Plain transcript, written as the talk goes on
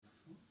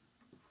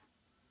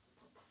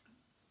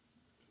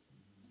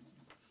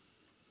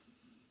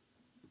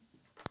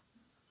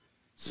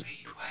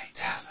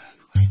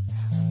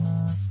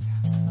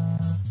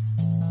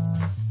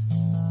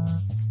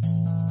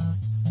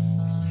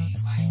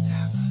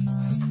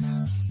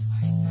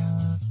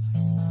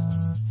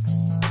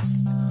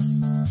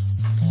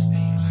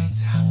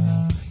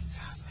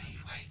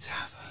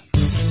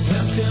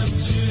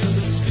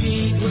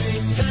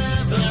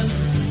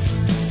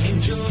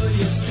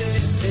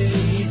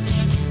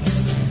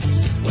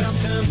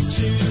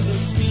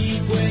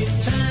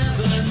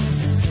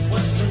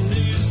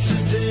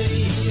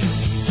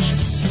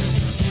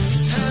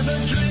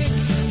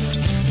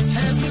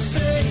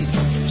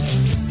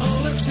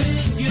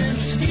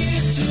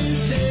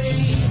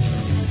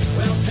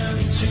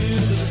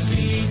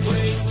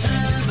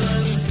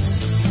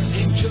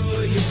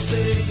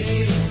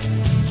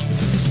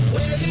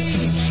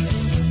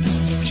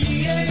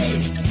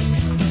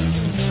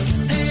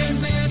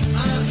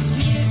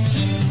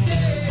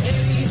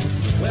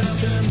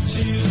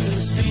to the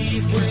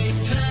Speedway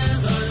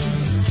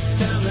Tavern,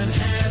 come and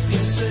have your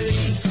say.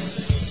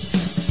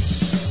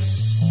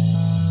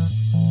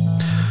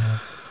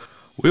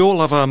 We all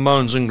have our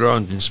moans and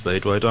groans in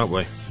Speedway, don't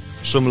we?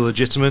 Some are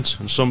legitimate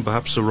and some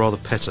perhaps are rather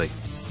petty.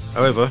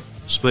 However,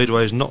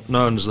 Speedway is not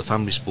known as the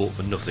family sport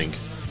for nothing,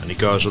 and it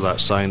goes without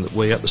saying that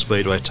we at the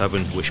Speedway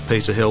Tavern wish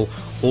Peter Hill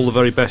all the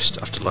very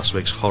best after last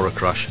week's horror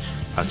crash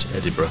at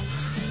Edinburgh.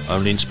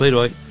 Only in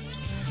Speedway.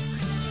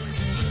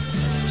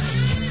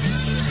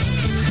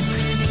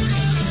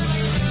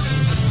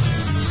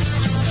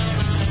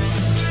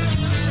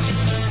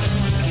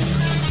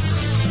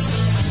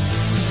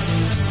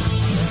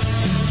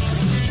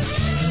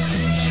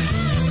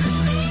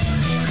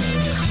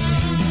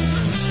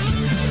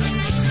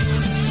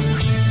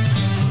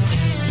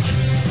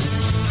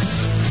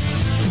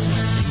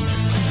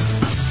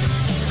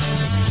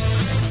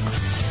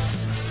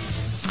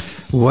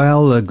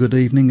 Well, good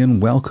evening and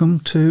welcome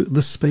to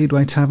the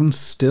Speedway Tavern,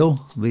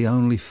 still the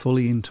only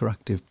fully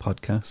interactive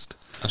podcast.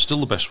 And still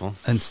the best one.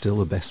 And still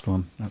the best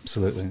one,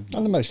 absolutely.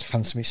 And the most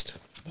handsomest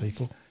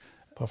people,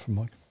 apart from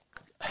Mike.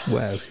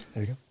 Wow.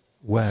 There you go.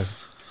 Wow.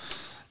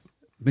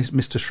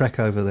 Mr. Shrek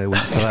over there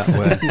went for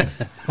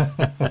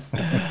that. Wow.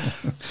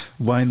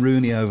 Wayne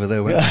Rooney over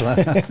there went for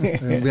that.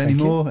 Any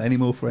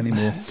more for any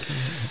more.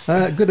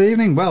 Good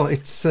evening. Well,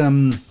 it's,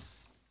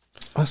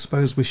 I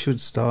suppose we should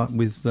start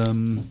with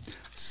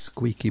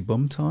squeaky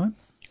bum time.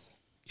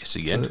 Yes,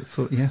 again.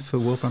 For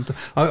Wolverhampton.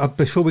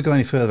 Before we go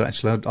any further,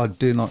 actually, I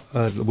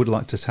would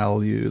like to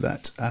tell you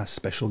that our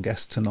special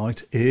guest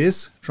tonight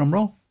is, drum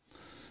roll.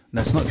 No,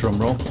 it's not drum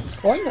roll.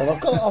 Oh, hang on,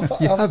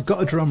 I've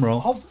got a drum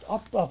roll.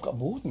 I've got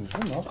more than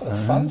one. I've got a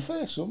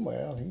fanfare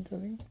somewhere. I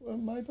think. Well,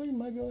 maybe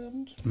I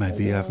haven't.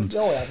 Maybe you haven't.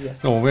 Oh, I have. Yeah.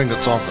 Oh, we ain't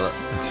got time for that.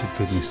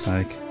 For goodness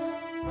sake.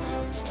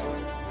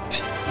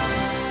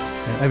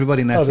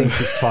 Everybody now thinks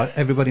it's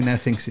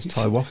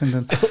Ty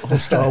Woffington. Or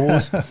Star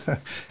Wars.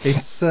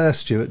 It's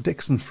Stuart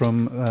Dixon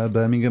from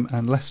Birmingham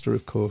and Leicester,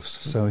 of course.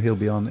 So he'll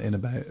be on in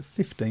about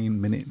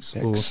 15 minutes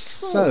or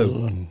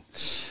so.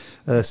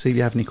 So if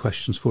you have any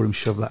questions for him,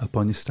 shove that up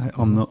on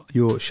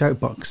your shout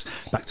box.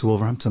 Back to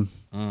Wolverhampton.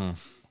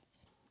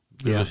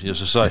 Yeah,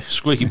 as I say,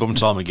 squeaky bum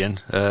time again.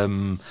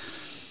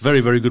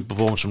 Very, very good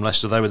performance from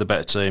Leicester. They were the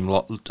better team.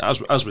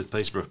 As with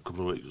Peterborough a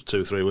couple of weeks,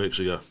 2-3 weeks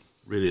ago.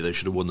 Really, they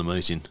should have won the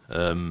meeting.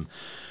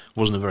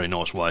 Wasn't a very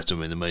nice way to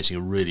win the meeting.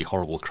 A really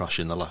horrible crash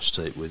in the last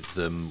heat with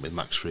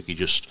Max Frick. He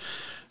just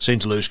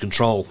seemed to lose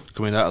control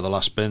coming out of the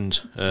last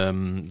bend.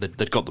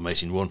 They'd got the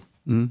meeting won.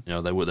 You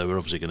know, they were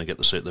obviously going to get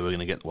the suit. They were going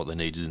to get what they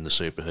needed in the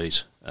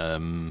superheat.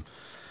 But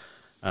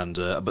I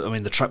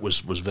mean, the track was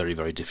very,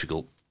 very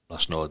difficult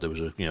last night. There was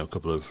a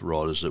couple of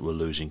riders that were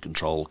losing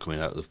control coming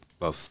out of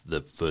both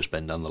the first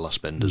bend and the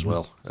last bend as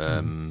well.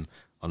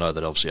 I know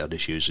that obviously had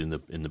issues in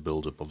the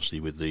build up, obviously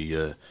with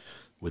the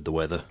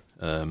weather,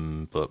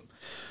 but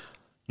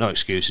no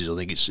excuses. I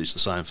think it's the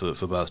same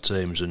for both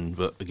teams.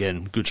 But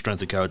again, good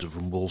strength of character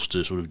from Wolves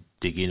to sort of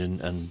dig in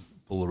and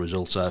pull the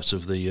results out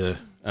of the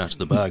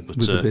bag. But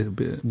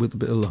with a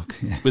bit of luck,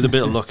 yeah. With a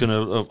bit of luck, and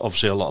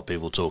obviously a lot of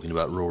people talking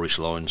about Rory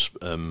Schline's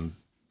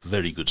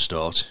very good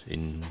start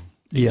in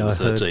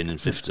 13 and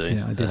 15.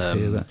 Yeah, I did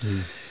hear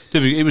that.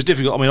 It was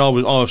difficult. I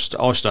mean,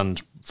 I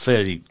stand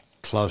fairly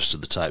close to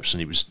the tapes,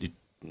 and it was.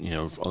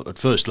 At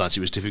first glance, it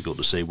was difficult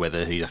to see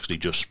whether he actually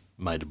just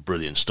made a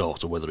brilliant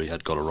start or whether he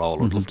had got a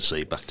roll. I'd love to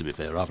see it back, to be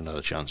fair. I haven't had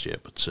a chance yet,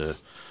 but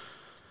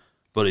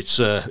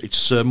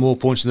it's more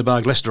points in the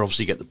bag. Leicester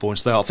obviously get the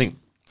points there.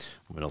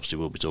 Obviously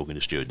we'll be talking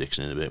to Stuart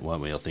Dixon in a bit,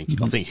 won't we? I think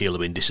he'll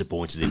have been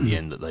disappointed in the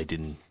end that they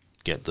didn't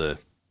get the.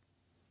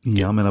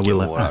 Yeah, I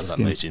will ask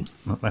him. Meeting.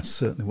 That's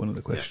certainly one of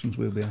the questions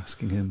we'll be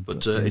asking him.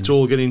 But it's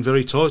all getting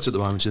very tight at the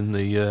moment in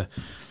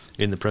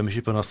the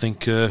Premiership, and I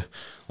think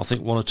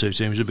one or two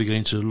teams are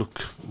beginning to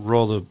look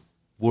rather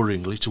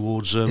worryingly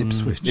towards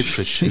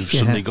Ipswich, who've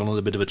suddenly gone on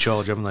a bit of a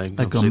charge, haven't they?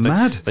 They've gone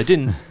mad. They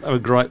didn't have a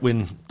great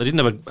win. They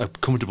didn't have a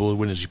comfortable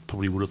win as you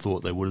probably would have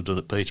thought they would have done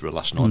at Peterborough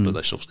last night, but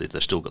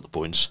they've still got the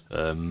points.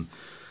 And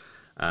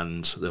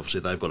obviously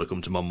they've got to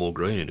come to Monmore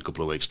Green in a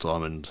couple of weeks'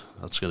 time, and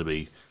that's going to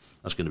be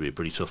a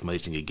pretty tough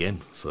meeting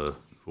again for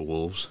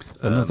Wolves.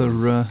 Another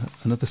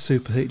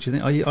superheat. Do you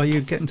think? Are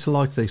you getting to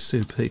like these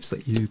superheats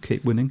that you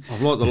keep winning? I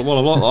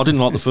didn't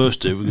like the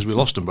first two because we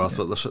lost them both,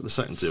 but the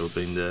second two have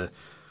been there.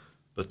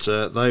 But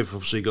they've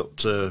obviously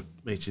got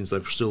meetings.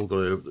 They've still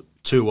got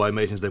two away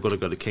meetings. They've got to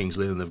go to Kings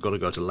Lynn and they've got to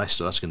go to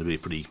Leicester. That's going to be a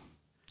pretty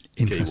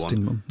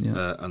interesting key one.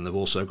 Yeah. And they've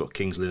also got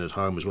Kings Lynn at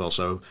home as well.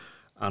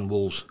 And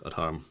Wolves at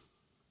home.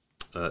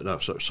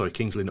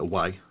 Kings Lynn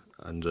away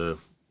and Wolves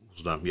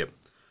at home. Yep.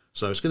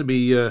 So it's going to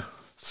be.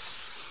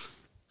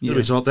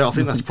 I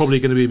think that's probably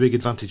going to be a big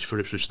advantage for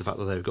Ipswich, the fact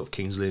that they've got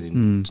Kings Lynn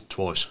in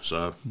twice.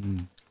 So,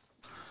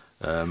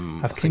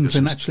 have Kings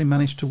Lynn actually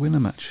managed to win a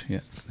match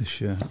yet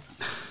this year? I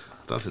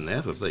don't think they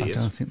have they? I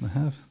don't think they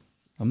have.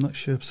 I'm not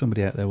sure.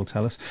 Somebody out there will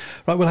tell us.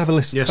 Right, we'll have a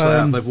list. Yes, they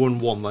have. They've won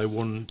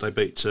one. They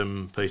beat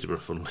Peterborough,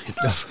 funnily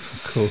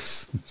enough. Of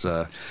course.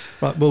 So,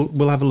 right,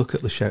 we'll have a look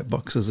at the shout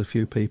box. There's a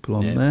few people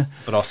on there.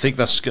 But I think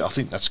that's going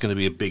to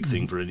be a big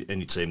thing for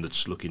any team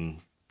that's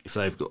looking if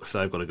they've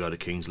got to go to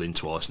Kings Lynn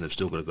twice and they've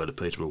still got to go to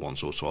Peterborough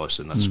once or twice,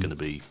 then that's going to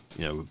be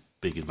a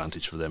big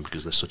advantage for them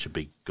because there's such a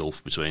big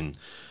gulf between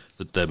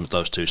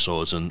those two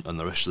sides and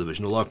the rest of the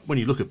division. Although when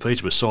you look at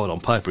Peterborough's side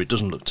on paper, it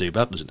doesn't look too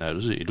bad, does it now?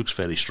 Does it? It looks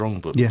fairly strong,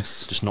 but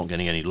just not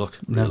getting any luck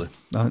really.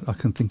 No, I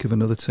can think of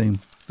another team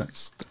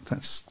that's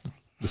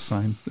the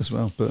same as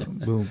well, but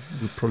we'll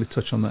probably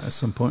touch on that at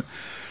some point.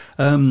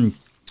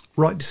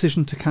 Right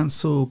decision to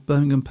cancel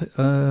Birmingham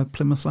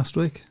Plymouth last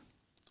week?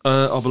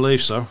 I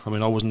believe so. I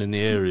mean, I wasn't in the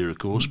area, of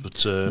course, but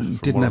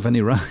didn't have any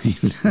rain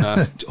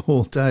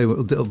all day,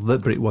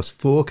 but it was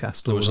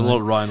forecast. There was a lot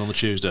of rain on the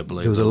Tuesday, I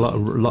believe. There was a lot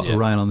of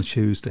rain on the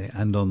Tuesday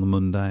and on the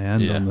Monday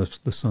and on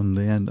the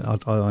Sunday, and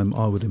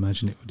I would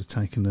imagine it would have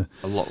taken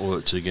a lot of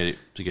work to get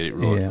it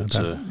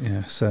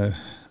right.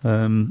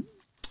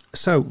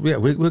 So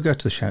we'll go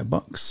to the shout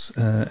box.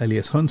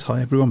 Elliot Hunt,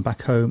 hi everyone,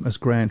 back home as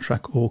ground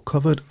track all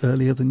covered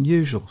earlier than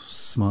usual.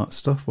 Smart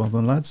stuff, well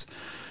done lads.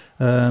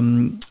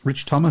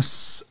 Rich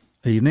Thomas,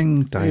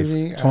 evening.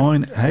 Dave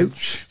Twine,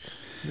 ouch.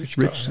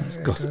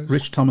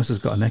 Rich Thomas has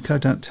got an echo.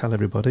 Don't tell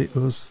everybody,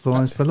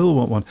 otherwise they'll all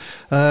want one.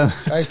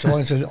 Dave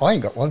Twine said, I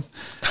ain't got one.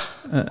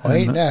 I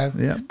ain't now.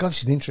 Yeah. God,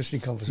 it's an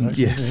interesting conversation.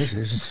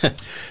 Yes.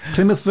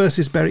 Plymouth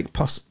versus Berwick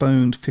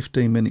postponed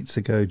 15 minutes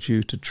ago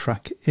due to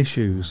track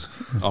issues.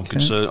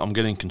 Okay. I'm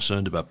getting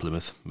concerned about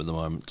Plymouth at the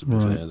moment. To be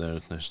fair,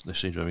 they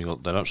seem to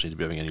they don't seem to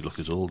be having any luck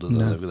at all.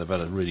 They've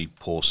had a really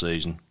poor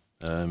season.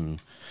 And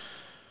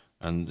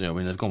I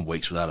mean, they've gone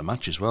weeks without a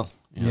match as well.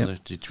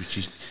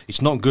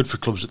 It's not good for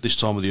clubs at this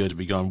time of the year to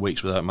be going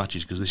weeks without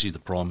matches because this is the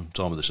prime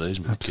time of the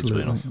season for kids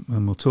being off.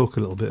 And we'll talk a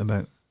little bit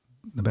about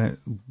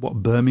what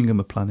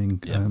Birmingham are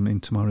planning in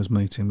tomorrow's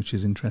meeting, which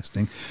is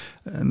interesting,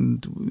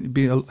 and it'd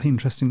be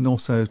interesting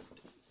also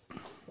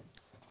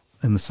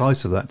in the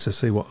size of that to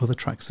see what other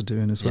tracks are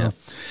doing as well.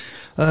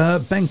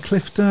 Ben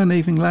Clifton,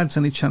 evening lads,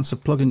 any chance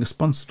of plugging a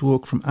sponsored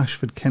walk from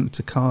Ashford, Kent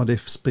to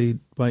Cardiff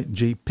Speedway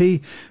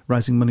GP,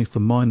 raising money for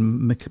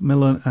Mine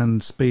Macmillan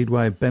and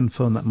Speedway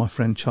Benfun that my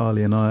friend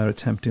Charlie and I are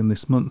attempting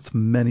this month?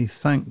 Many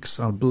thanks.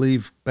 I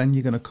believe, Ben,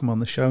 you're going to come on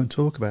the show and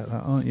talk about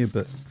that, aren't you?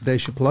 But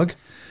there's your plug.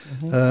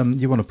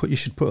 Mm-hmm. You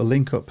should put a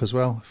link up as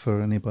well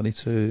for anybody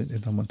if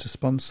they want to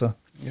sponsor.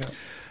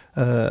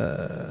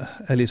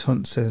 Elliot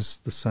Hunt says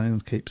the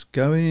sound keeps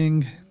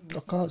going. I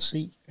can't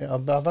see.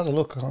 I've had a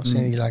look. I can't see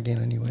any lagging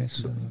anywhere.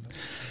 So.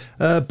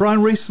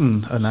 Brian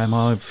Reeson, a name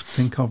I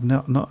think I've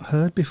not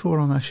heard before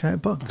on our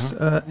shout box.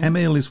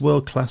 Emil is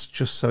world class,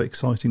 just so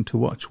exciting to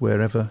watch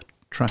wherever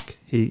track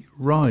he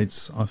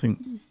rides. I think,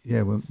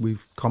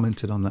 we've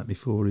commented on that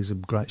before. He's a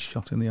great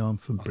shot in the arm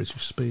for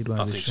British Speedway.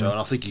 I think so, and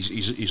I think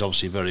he's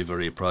obviously very,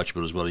 very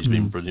approachable as well. He's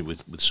been brilliant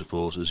with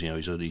supporters.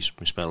 He's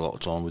spent a lot of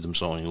time with them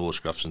signing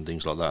autographs and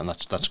things like that, and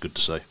that's good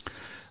to see.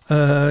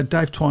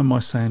 Dave Twine, my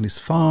sound is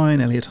fine.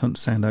 Elliot Hunt,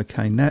 sound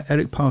okay now.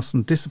 Eric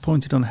Parson,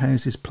 disappointed on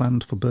houses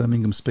planned for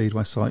Birmingham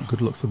Speedway site.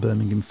 Good luck for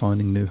Birmingham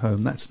finding new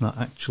home. That's not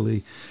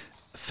actually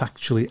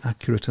factually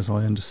accurate as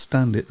I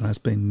understand it. There has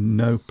been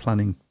no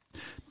planning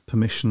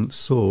permission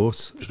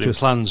sought. There's been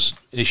plans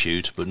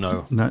issued, but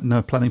no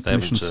planning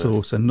permission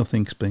sought, and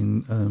nothing's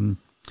been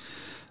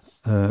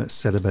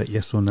said about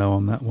yes or no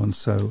on that one.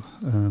 So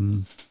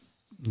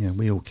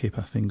we all keep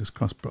our fingers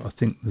crossed. But I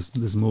think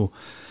there's more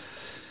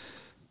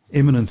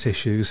imminent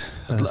issues.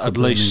 At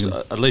least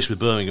with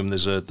Birmingham,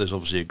 there's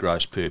obviously a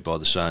grace period by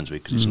the sounds of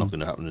it because it's not going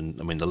to happen.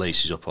 I mean, the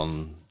lease is up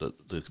on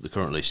the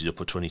current lease is up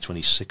for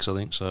 2026, I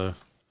think. So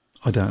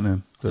I don't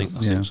know. I think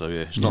so.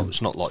 Yeah,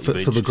 it's not like for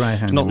the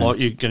greyhound. It's not like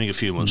you're getting a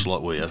few months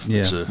like we have.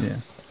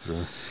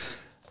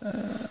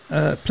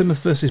 Plymouth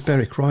versus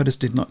Berwick riders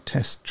did not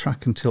test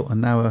track until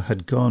an hour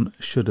had gone.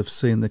 Should have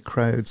seen the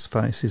crowd's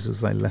faces as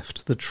they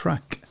left the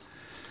track.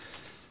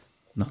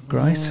 Not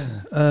great.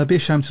 Be a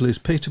shame to lose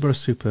Peterborough.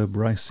 Superb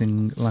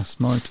racing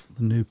last night.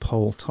 The new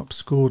pole top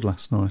scored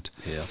last night.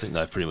 Yeah, I think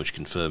they've pretty much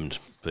confirmed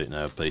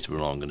now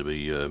Peterborough aren't going to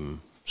be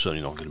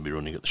certainly not going to be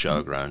running at the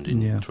showground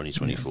in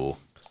 2024.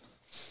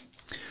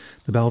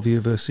 The Bellevue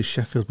versus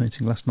Sheffield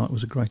meeting last night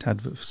was a great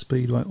advert for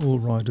Speedway. All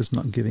riders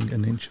not giving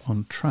an inch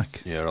on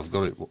track. Yeah, I've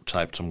got it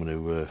taped. I'm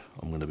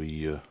going to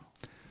be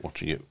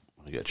watching it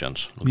when I get a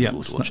chance.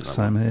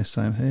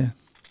 Same here.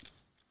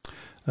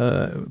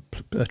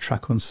 A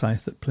track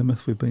unsafe at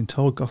Plymouth, we've been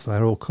told. Goth,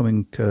 they're all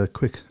coming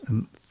quick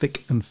and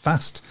thick and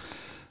fast.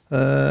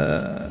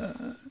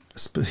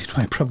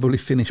 Speedway probably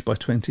finish by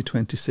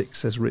 2026,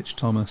 says Rich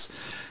Thomas.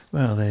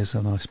 Well, there's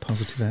a nice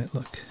positive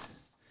outlook.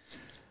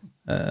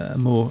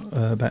 More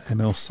about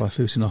Emil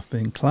Saifutinov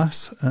being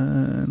class,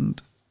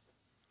 and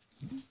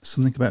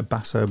something about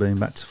Basso being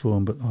back to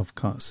form, but I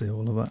can't see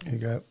all of that. There you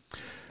go.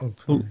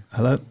 Oh,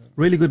 hello.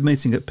 Really good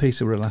meeting at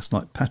Peterborough last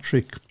night.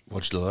 Patrick,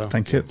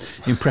 thank you.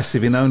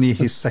 Impressive in only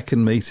his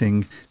second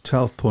meeting.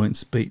 12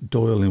 points, beat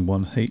Doyle in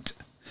one heat.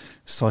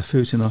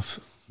 Saifutinov,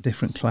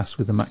 different class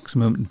with the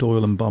maximum.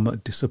 Doyle and Bomber,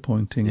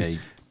 disappointing. Yeah,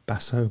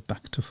 Basso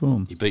back to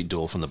form. He beat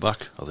Doyle from the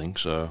back, I think.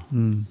 So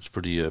it's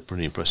pretty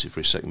impressive for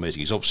his second meeting.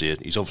 He's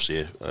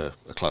obviously a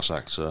class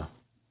act. So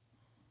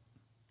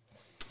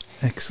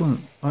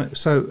excellent. Right,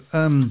 so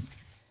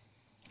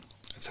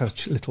let's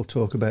have a little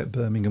talk about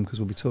Birmingham, because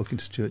we'll be talking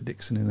to Stuart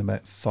Dixon in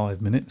about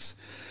 5 minutes.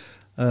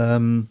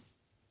 I'm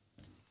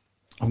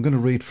going to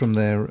read from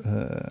their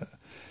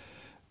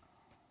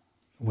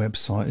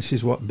website. This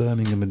is what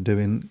Birmingham are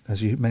doing.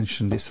 As you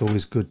mentioned, it's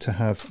always good to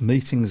have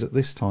meetings at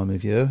this time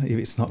of year if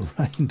it's not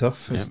rained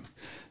off. Yep.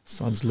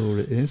 Sod's law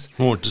it is.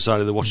 More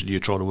decided they're watching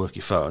you try to work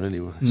your phone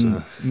anyway.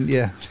 So.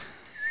 Yeah.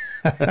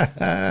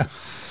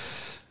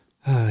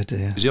 Oh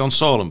dear. Is he on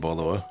silent, by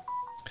the way?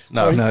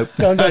 No. No,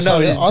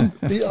 No,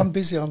 I'm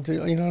busy. I'm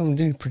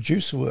doing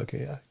producer work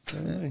here.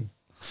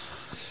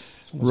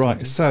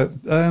 Right. So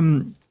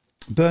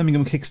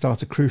Birmingham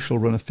kickstart a crucial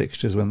run of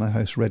fixtures when they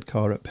host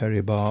Redcar at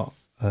Perry Bar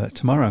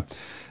tomorrow.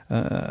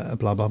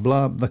 Blah blah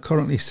blah. They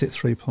currently sit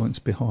 3 points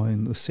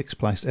behind the sixth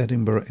placed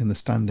Edinburgh in the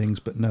standings,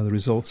 but know the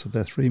results of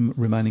their 3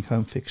 remaining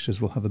home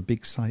fixtures will have a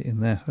big say in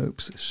their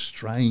hopes. It's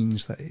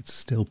strange that it's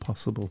still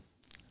possible.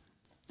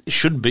 It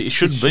should be. It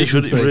should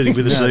it really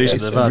be the season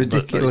they've had?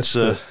 Ridiculous,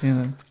 But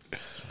you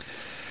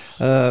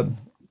know.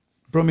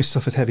 Bromwich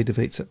suffered heavy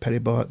defeats at Perry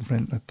Bar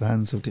at the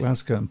hands of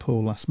Glasgow and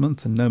Paul last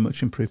month, and no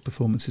much improved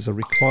performances are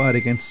required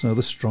against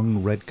another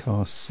strong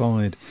Redcar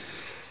side.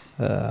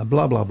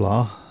 Blah blah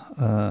blah.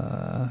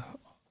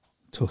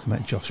 Talking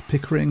about Josh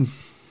Pickering.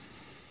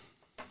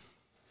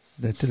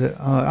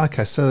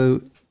 Okay,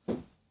 so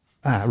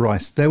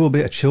right. There will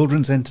be a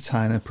children's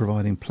entertainer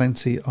providing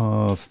plenty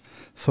of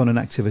fun and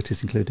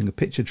activities, including a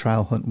picture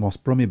trail hunt,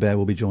 whilst Brummy Bear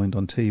will be joined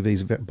on by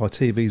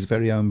TV's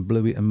very own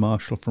Bluey and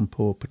Marshall from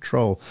Paw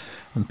Patrol.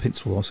 And the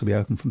pits will also be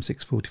open from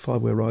 6:45,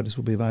 where riders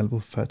will be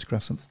available for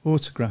photographs and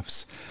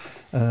autographs.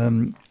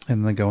 And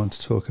they go on to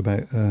talk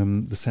about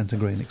the Centre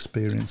Green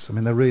experience. I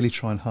mean, they're really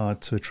trying hard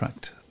to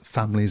attract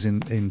families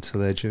into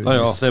their during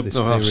this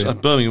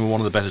period. Birmingham are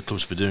one of the better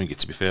clubs for doing it,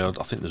 to be fair.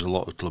 I think there's a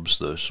lot of clubs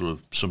that are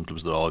some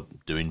clubs that are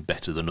doing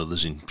better than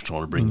others in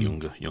trying to bring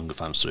younger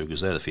fans through, because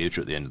they're the future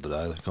at the end of the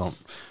day. They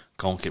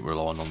can't keep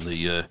relying on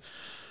the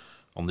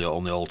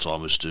old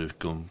timers to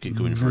keep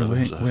coming forever.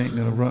 We ain't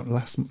going to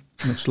last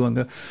much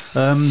longer.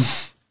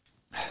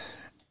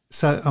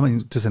 So, I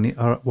mean,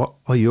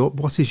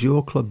 what is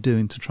your club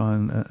doing to try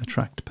and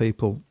attract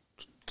people?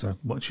 So,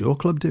 what's your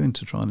club doing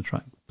to try and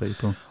attract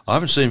people? I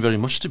haven't seen very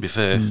much, to be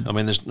fair. I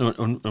mean, there's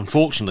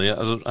unfortunately,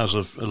 as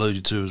I've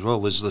alluded to as well,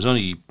 there's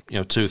only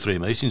 2 or 3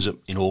 meetings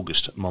in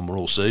August at Monmouth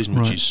all season,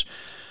 which is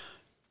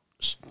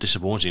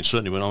disappointing.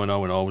 Certainly, when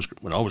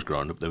I was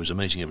growing up, there was a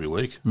meeting every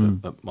week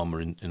at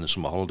Monmouth in the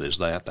summer holidays.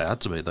 They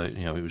had to be.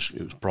 It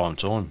was prime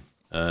time.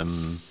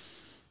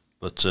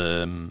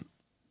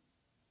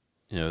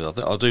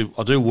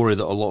 I do worry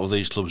that a lot of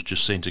these clubs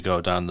just seem to go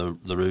down the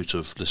route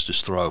of let's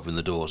just throw open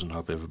the doors and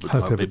hope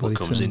people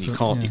comes in. You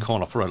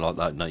can't operate like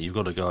that. No, you've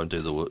got to go and do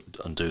the work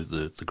and do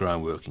the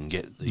groundwork and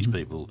get these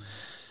people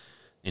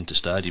into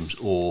stadiums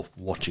or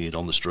watching it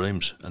on the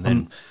streams, and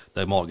then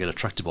they might get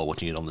attracted by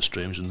watching it on the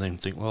streams and then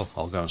think, well,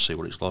 I'll go and see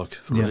what it's like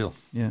for real.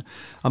 Yeah,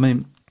 I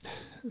mean,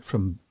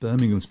 from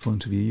Birmingham's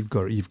point of view, you've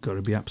got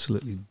to be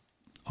absolutely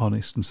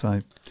honest and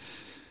say,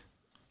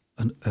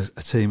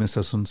 a team as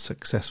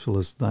unsuccessful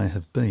as they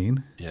have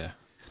been,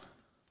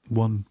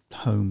 one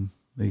home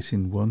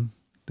meeting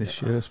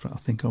this year, I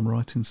think I'm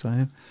right in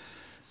saying,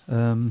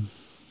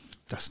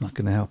 that's not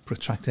going to help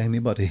attract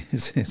anybody,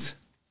 is it?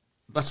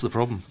 That's the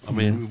problem. I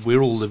mean,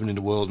 we're all living in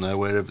a world now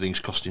where everything's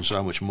costing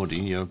so much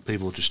money.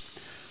 People just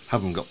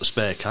haven't got the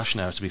spare cash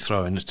now to be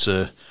throwing at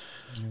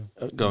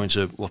going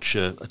to watch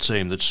a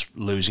team that's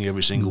losing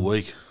every single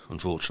week.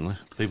 Unfortunately,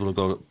 people have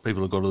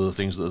got other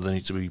things that they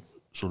need to be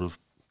sort of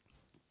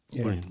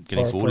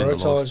getting forward in the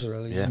life.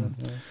 Really, yeah.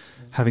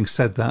 Having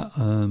said that,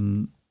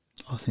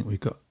 I think we've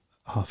got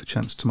half a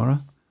chance tomorrow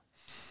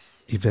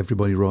if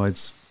everybody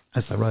rides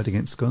as they ride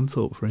against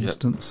Scunthorpe, for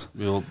instance.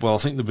 Well, I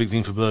think the big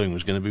thing for Birmingham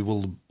was going to be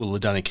will the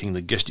Danny King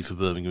that guested for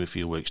Birmingham a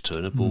few weeks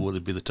turn up, or will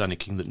it be the Danny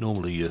King that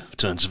normally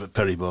turns up at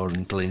Perry Bar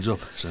and cleans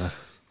up? So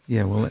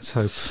yeah, well, let's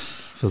hope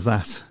for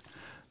that.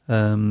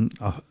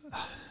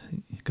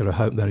 You've got to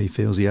hope that he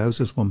feels he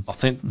owes us one. I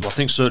think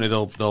certainly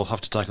they'll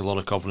have to take a lot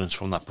of confidence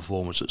from that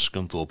performance at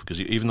Scunthorpe, because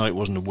even though it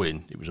wasn't a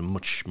win, it was a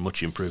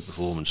much improved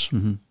performance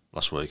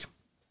last week.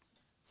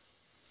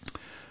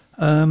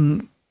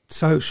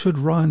 So should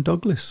Ryan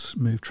Douglas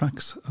move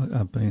tracks?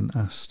 I've been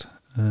asked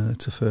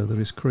to further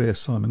his career.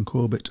 Simon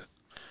Corbett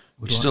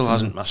He still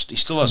hasn't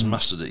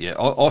mastered it yet.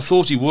 I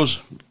thought he was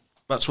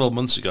about 12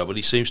 months ago, but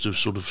he seems to have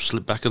sort of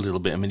slipped back a little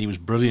bit. I mean, he was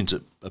brilliant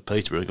at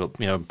Peterborough. He got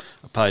a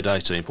paid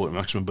 18-point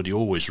maximum, but he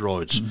always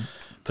rides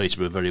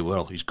Peterborough very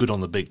well. He's good on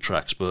the big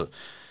tracks, but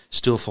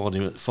still find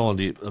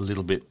it a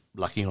little bit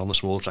lacking on the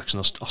small tracks.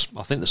 And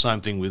I think the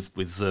same thing with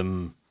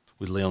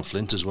Leon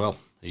Flint as well.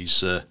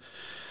 He's had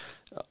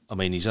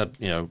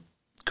a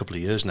couple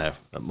of years now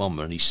at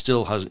Monmouth, and he's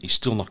still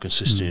not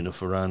consistent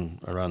enough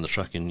around the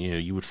track. And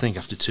you would think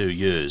after 2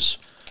 years,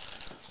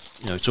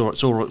 it's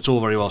all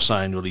very well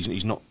saying, well, he's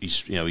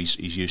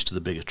used to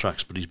the bigger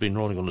tracks, but he's been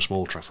riding on the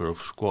small track for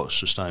quite a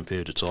sustained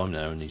period of time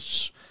now, and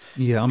if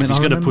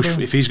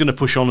he's going to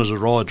push on as a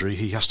rider,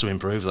 he has to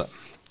improve that.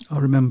 I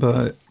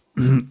remember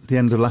at the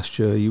end of last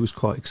year, he was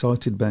quite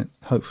excited about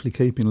hopefully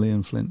keeping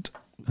Leon Flint.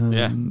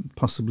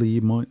 possibly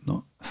you might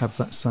not have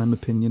that same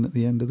opinion at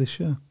the end of this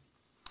year.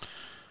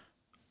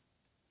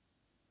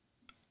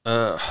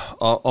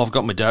 I've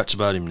got my doubts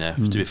about him now.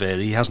 To be fair,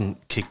 he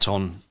hasn't kicked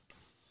on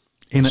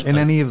in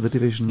any of the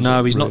divisions.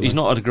 No, he's not. He's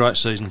not had a great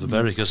season for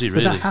Berwick, has he?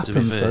 Really, but that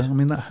happens, though. I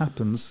mean, that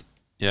happens.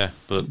 Yeah,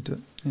 but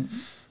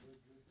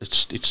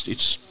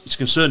it's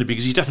concerning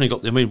because he's definitely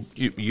got. I mean,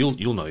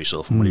 you'll know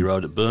yourself from when he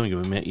rode at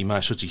Birmingham. He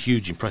made such a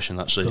huge impression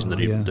that season that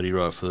he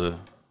rode for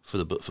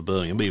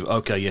Birmingham.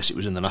 Okay, yes, it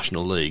was in the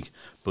National League,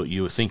 but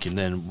you were thinking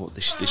then,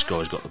 this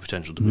guy's got the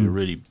potential to be a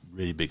really,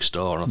 really big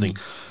star. And I think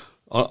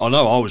I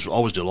know I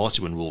was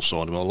delighted when Wolves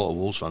signed him. A lot of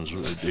Wolves fans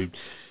who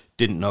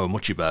didn't know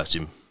much about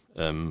him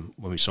when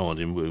we signed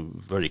him, we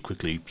very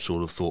quickly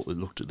sort of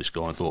looked at this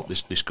guy and thought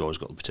this guy's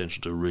got the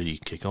potential to really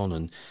kick on,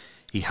 and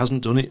he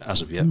hasn't done it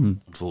as of yet,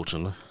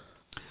 unfortunately.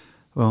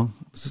 Well,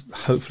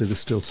 hopefully there's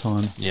still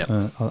time.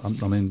 Yeah,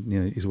 I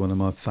mean, he's one of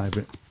my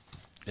favourite.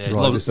 Yeah,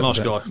 nice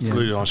guy,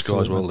 really nice guy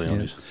as well,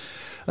 Leon.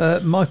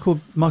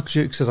 Michael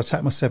Duke says, I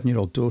take my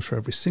 7-year-old daughter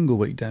every single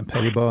week down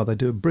Perry Bar. They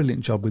do a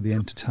brilliant job with the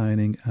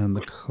entertaining and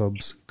the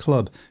Cubs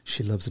club.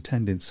 She loves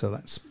attending, so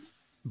that's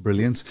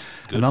brilliant.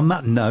 Good. And on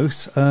that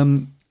note,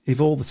 if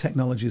all the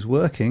technology is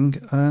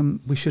working,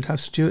 we should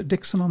have Stuart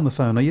Dixon on the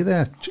phone. Are you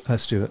there,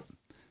 Stuart?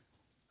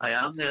 I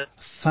am there.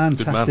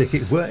 Fantastic.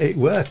 It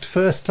worked.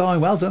 First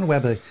time. Well done,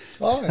 Webby.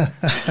 Oh,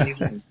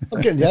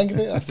 I'm getting the hang of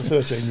it after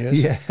 13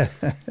 years. Yeah.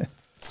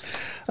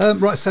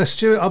 Right, so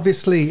Stuart,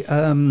 obviously,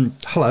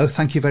 hello.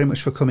 Thank you very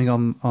much for coming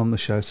on the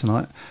show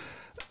tonight.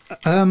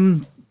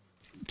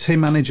 Team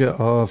manager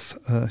of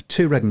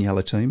 2 red and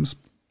yellow teams.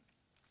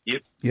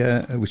 Yep.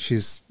 Yeah, which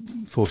is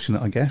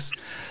fortunate, I guess.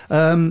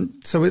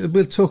 So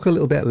we'll talk a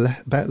little bit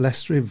about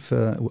Leicester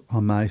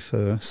on May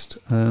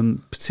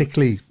 1st,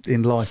 particularly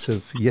in light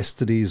of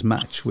yesterday's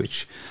match,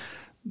 which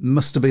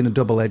must have been a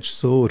double-edged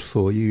sword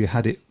for you. You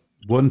had it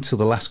won to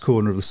the last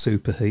corner of the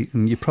superheat,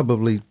 and you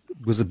probably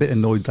was a bit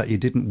annoyed that you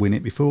didn't win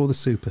it before the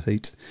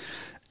superheat.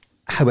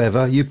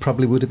 However, you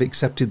probably would have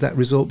accepted that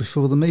result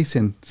before the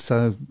meeting.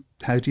 So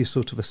how do you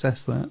sort of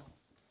assess that?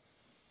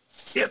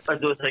 Yep, I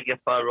don't think you're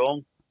far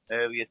wrong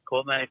with your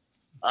comment.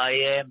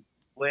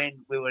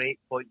 When we were 8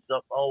 points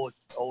up, I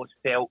always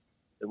felt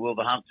that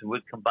Wolverhampton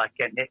would come back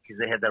in it because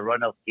they had a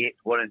run of gates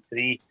 1 and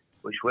 3,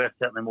 which were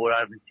certainly more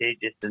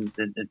advantageous than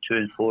 2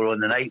 and 4 on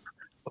the night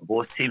for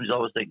both teams.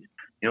 Obviously,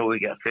 we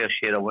get a fair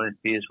share of 1 and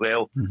 3 as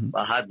well. Mm-hmm.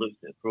 But I had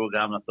looked at the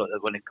programme and I thought they were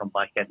going to come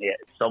back into it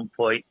at some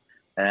point.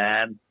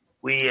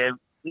 We had,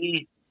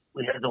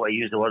 I don't want to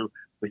use the word,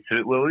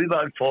 we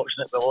were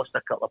unfortunate. We lost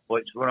a couple of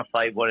points. We won a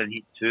 5-1 in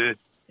Heat 2,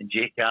 and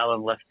Jake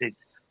Allen lifted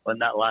on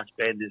that last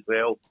bend as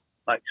well.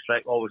 Max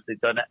Frick obviously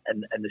done it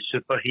in the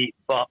super heat,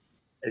 but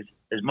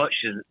as much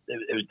as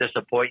it was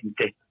disappointing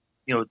to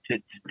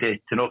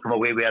knock him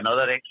away with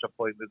another extra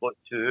point, we got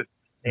 2.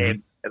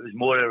 It was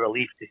more a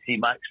relief to see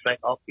Max Frick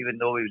up, even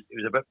though he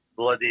was a bit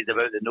bloodied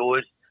about the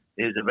nose.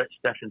 He was a bit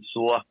stiff and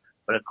sore.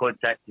 But I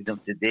contacted him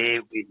today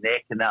with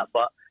neck and that,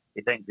 but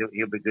he thinks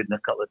he'll be good in a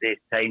couple of days'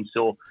 time.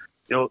 So,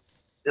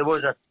 there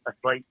was a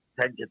slight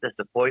tinge of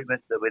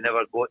disappointment that we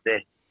never got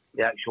the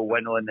actual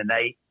win on the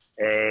night.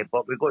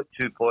 But we got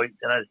 2 points,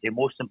 and as I say,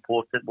 most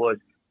important was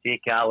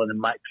Jake Allen and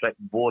Max Frick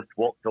both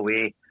walked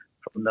away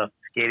from the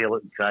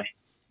scary-looking crash.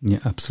 Yeah,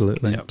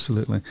 absolutely,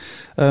 absolutely.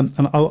 And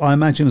I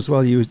imagine as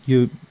well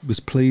you was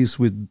pleased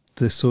with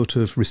the sort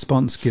of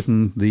response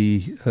given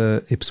the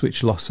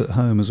Ipswich loss at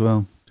home as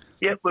well.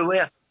 Yeah, we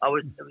were.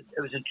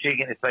 It was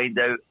intriguing to find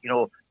out,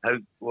 how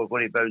we're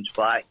going to bounce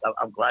back.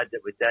 I'm glad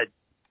that we did.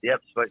 The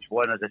Ipswich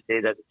one, as I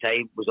said at the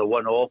time, was a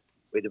one-off.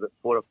 We had about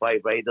 4 or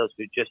 5 riders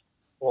who just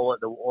all in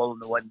the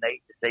one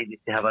night decided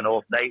to have an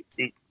off night.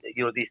 These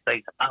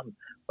things happen,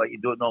 but you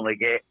don't normally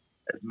get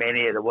as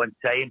many at the one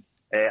time.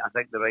 I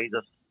think the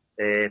riders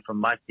from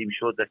my team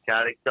showed their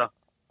character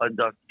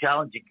under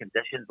challenging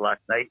conditions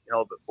last night,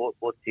 but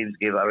both teams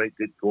gave it a right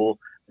good go,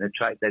 and the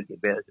track did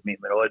get better to make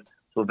it on.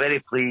 So very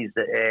pleased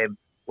that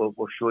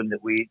we're showing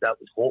that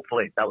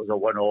that was a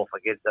one-off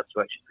against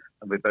Ipswich,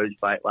 and we bounced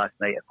back last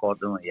night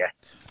accordingly. Yeah,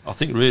 I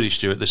think really,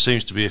 Stuart, there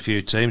seems to be a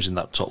few teams in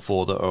that top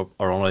 4 that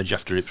are on edge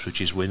after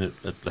Ipswich's win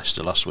at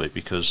Leicester last week,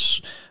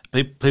 because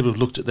people have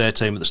looked at their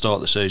team at the start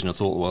of the season and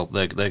thought, well,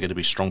 they're going to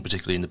be strong,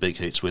 particularly in the big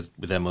heats with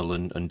Emil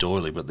and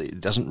Doyley, but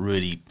it hasn't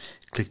really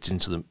clicked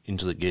into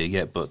the gear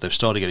yet. But they've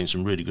started getting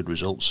some really good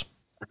results.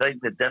 I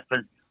think the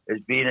difference has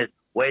been is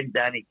when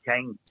Danny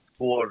King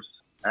scores.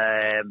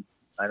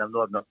 And I'm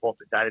not off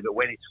at Danny, but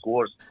when he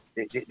scores,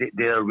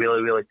 they're a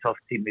really, really tough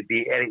team to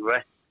beat. Eric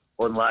Riss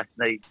on last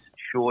night's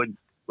showing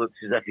looks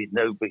as if he's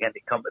now beginning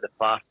to come to the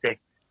party.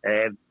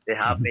 They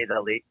have made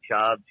a late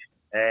charge,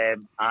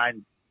 and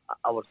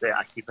I would say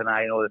I keep an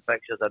eye on all the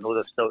fixtures. I know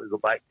they've still to go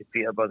back to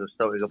Peterborough, they've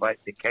still to go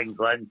back to Kings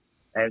Lynn,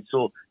 and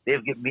so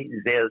they've got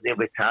meetings there. They'll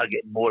be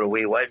targeting more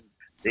away wins.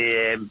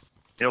 I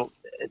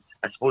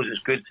suppose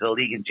it's good for the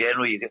league in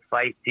general. You get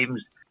 5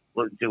 teams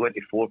looking to go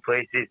into 4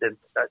 places, and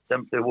that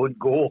simply won't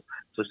go.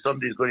 So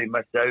somebody's going to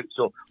miss out.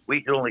 So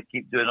we can only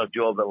keep doing our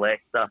job at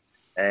Leicester,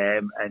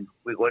 and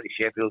we go into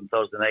Sheffield on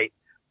Thursday night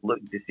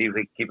looking to see if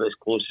we can keep it as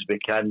close as we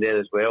can there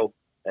as well.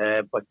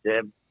 But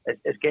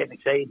it's getting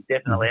exciting,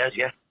 definitely is,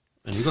 yeah.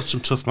 And you've got some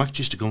tough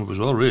matches to come up as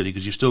well, really,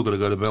 because you've still got to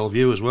go to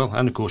Bellevue as well.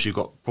 And, of course, you've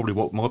got probably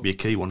what might be a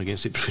key one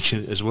against Ipswich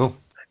as well.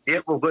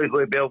 Yeah, we've got to go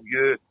to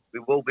Bellevue. We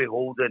will be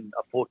holding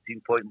a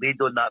 14-point lead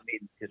on that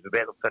meeting because we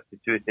bet on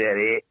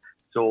 52-38.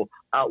 So,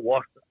 at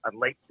worst, I'd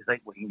like to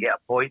think we can get a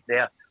point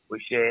there,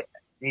 which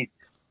these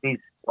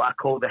what I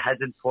call the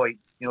hidden point,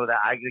 that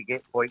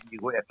aggregate point. You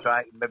go to a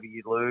track and maybe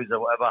you lose or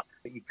whatever,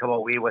 but you come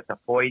away with a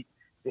point.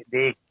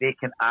 They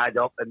can add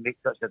up and make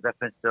such a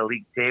difference to the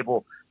league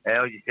table.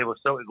 As you say, we'll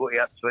still go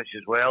to Ipswich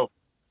as well.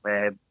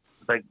 I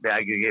think the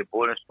aggregate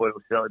bonus point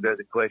will certainly be out of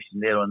the question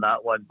there on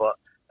that one. But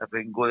if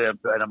we can go there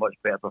and put in a much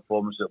better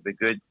performance, it'll be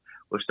good.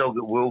 We've still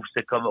got Wolves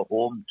to come at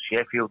home,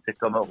 Sheffield to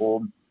come at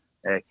home,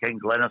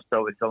 Kings Lynn are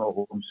still to come at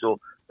home. So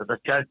there's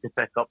a chance to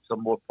pick up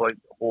some more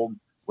points at home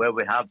where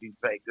we have been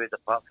pretty good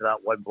apart from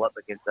that one blip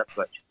against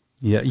Ipswich.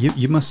 Yeah,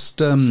 you must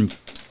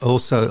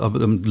also,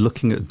 I'm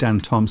looking at Dan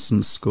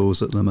Thompson's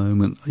scores at the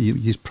moment.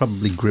 You're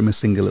probably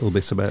grimacing a little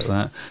bit about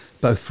that,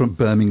 both from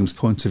Birmingham's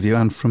point of view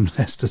and from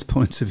Leicester's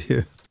point of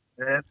view.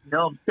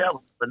 No, I'm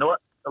still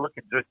not. I look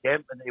at Drew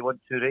Kemp, and he won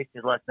 2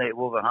 races last night at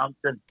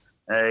Wolverhampton.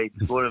 He's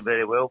scoring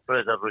very well for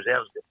us. Our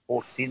reserves got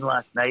 14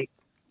 last night.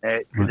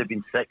 It could have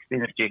been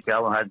 16 if Jake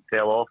Allen hadn't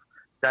fell off.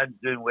 Dan's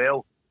doing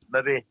well.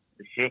 Maybe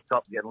the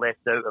shake-up getting left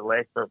out at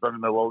Leicester's done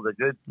him a world of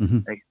good. Mm-hmm.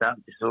 And he's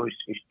starting to show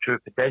his true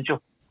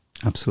potential.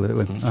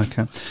 Absolutely.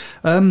 Okay.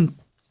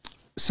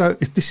 So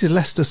this is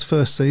Leicester's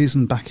first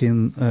season back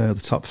in the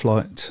top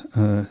flight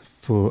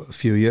for a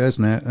few years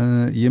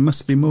now. You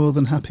must be more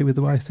than happy with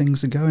the way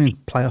things are going.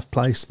 Playoff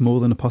place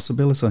more than a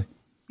possibility.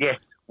 Yes,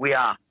 we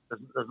are.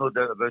 There's no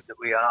doubt about it.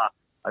 We are.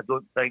 I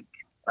don't think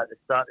at the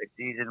start of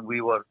the season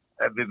we were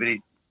everybody's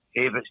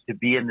favourites to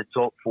be in the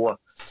top 4.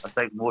 I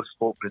think most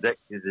folk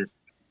predicted is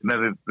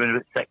maybe been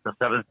about 6th or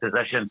 7th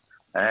position.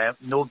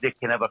 Nobody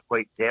can ever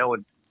quite tell,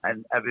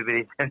 and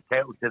everybody's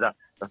entitled to their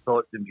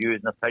thoughts and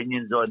views and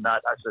opinions on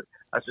that. That's what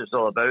it's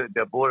all about. It'd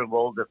be a boring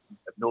world if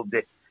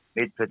nobody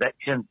made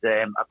predictions.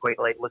 I quite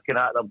like looking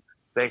at them,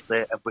 especially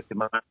if we can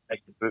manage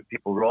to prove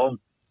people wrong.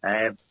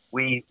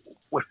 We're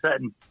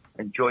sitting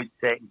in joint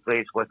second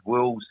place with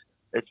Wolves.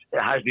 It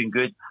has been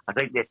good. I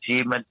think the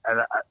achievement,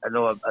 and I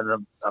know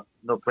I'm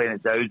not playing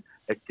it down,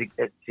 it's see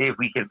if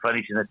we can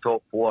finish in the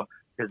top 4.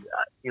 Because,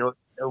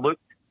 it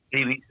looked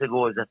 3 weeks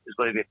ago as if it's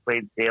going to be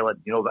plain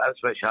sailing, but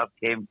Ipswich have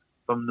came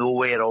from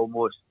nowhere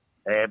almost,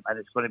 and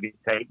it's going to be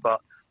tight.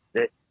 But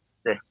the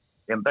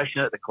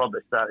ambition at the club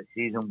at the start of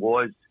the season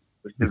was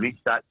to reach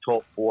that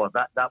top 4.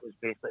 That was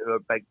basically our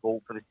big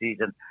goal for the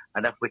season.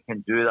 And if we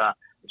can do that,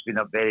 it's been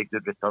a very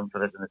good return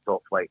for us in the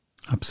top flight.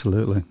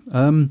 Absolutely.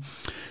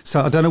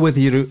 So I don't know whether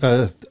you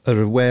are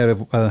aware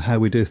of how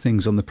we do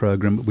things on the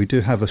programme, but we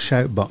do have a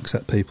shout box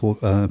that people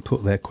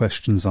put their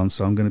questions on,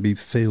 so I'm going to be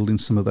fielding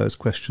some of those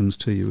questions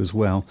to you as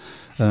well.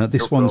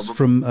 This one's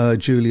from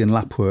Julian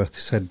Lapworth.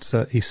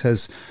 He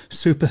says,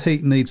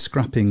 Superheat needs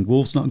scrapping.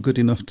 Wolves not good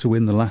enough to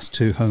win the last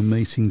 2 home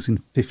meetings in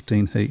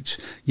 15 each,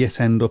 yet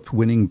end up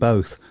winning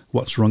both.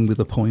 What's wrong with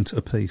a point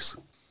apiece?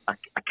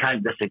 I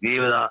can't disagree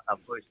with that.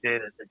 I've got to say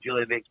that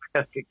Julie makes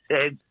perfect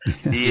sense.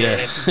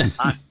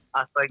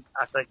 I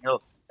think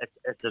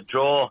it's a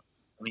draw.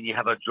 I mean, you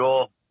have a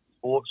draw,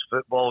 sports,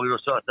 football,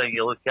 sort of thing.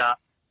 You look at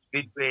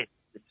Speedway,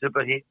 the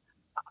Superheat.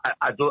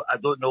 I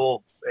don't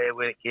know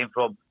where it came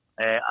from.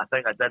 I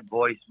think I did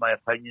voice my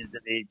opinions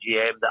at the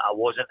AGM that I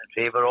wasn't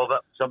in favour of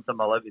it. Something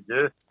I'm allowed to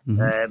do.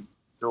 Mm-hmm.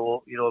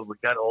 So we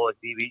can't all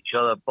agree with each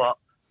other. But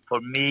for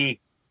me,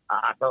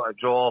 I thought a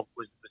draw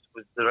was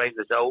the right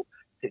result.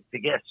 To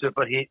get a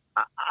Superheat,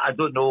 I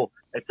don't know.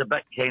 It's a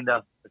bit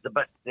how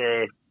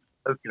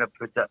can I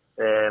put it?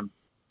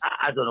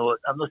 I don't know.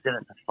 I'm not saying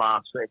it's a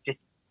farce, but it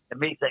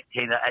makes it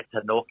it's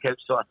a knockout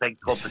sort of thing,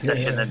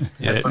 competition. And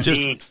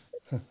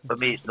for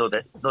me, it's not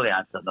the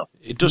answer, no.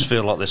 It does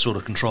feel like they're sort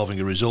of contriving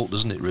a result,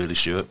 doesn't it, really,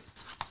 Stuart?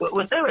 Well,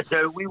 without a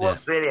doubt, we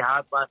worked very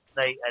hard last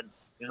night, and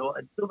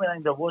and so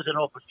many there was an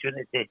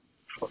opportunity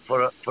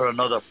for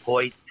another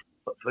point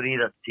for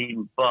either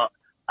team, but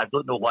I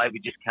don't know why we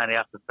just can't,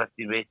 after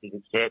 15 races,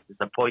 accept it's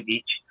a point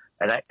each,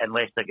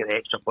 unless they get an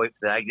extra point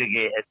for the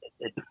aggregate.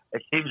 It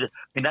seems,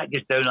 that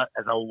goes down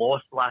as a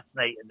loss last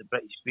night in the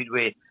British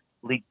Speedway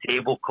league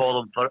table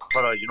column for us,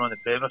 in the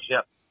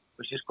Premiership,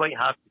 which is quite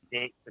hard to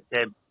take.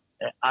 But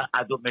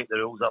I don't make the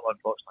rules up,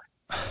 unfortunately.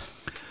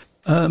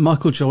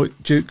 Michael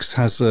Jukes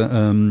has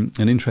an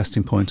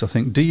interesting point, I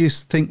think. Do you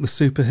think the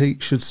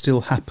Superheat should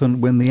still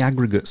happen when the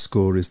aggregate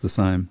score is the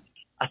same?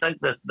 I think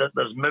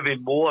there's maybe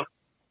more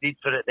need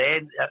for it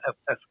then,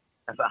 if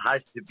it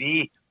has to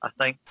be. I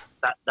think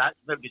that's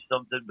maybe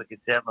something we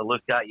could certainly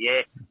look at,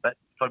 but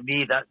for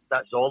me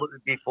that's all it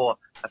would be for.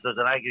 If there's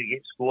an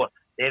aggregate score,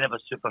 then if a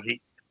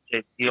Superheat,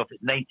 if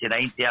it's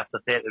 90-90 after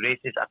 30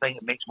 races, I think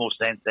it makes more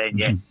sense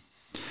then,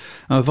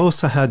 I've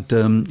also had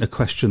a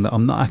question that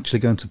I'm not actually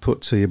going to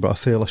put to you, but I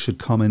feel I should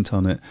comment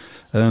on it.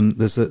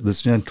 There's a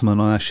gentleman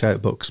on our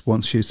Shoutbox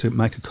wants you to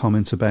make a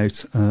comment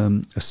about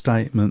a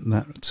statement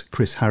that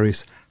Chris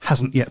Harris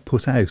hasn't yet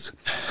put out.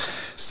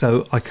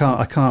 So I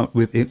can't,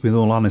 with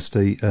all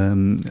honesty,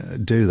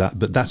 do that.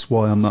 But that's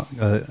why I'm not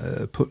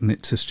putting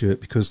it to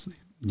Stuart, because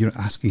you're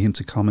asking him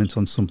to comment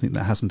on something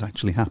that hasn't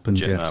actually happened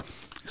yet.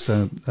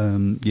 So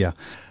yeah.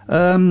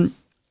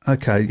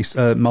 Okay,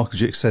 Michael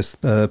Duke says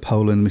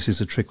Poland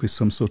misses a trick with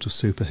some sort of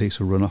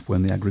superheater runoff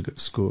when the aggregate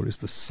score is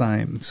the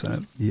same.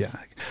 So, yeah.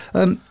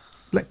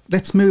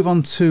 Let's move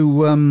on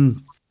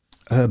to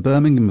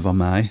Birmingham, if I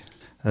may.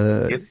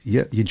 Yep.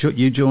 Yeah,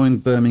 you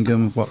joined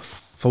Birmingham, what,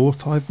 4 or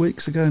 5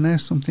 weeks ago now,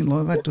 something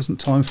like that? Doesn't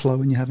time flow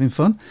when you're having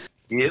fun?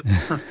 Yep.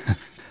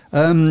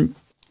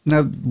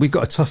 Now, we've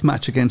got a tough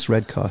match against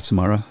Redcar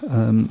tomorrow.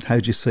 How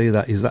do you see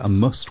that? Is that a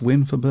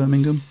must-win for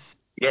Birmingham?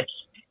 Yes.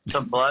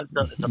 Simple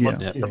answer.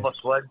 It's a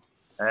must win.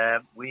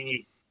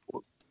 We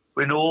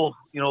know,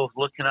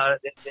 looking at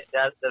it,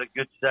 they're a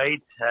good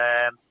side.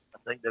 I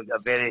think they've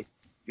got a very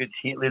good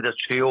heat leader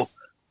trio.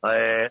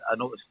 I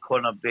noticed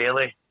Conor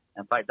Bailey.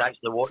 In fact, I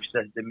actually watched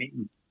the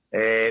meeting,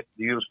 the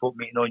Eurosport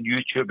meeting on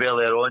YouTube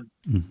earlier on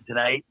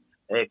tonight.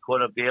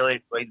 Conor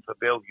Bailey riding for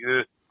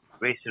Bellevue,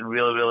 racing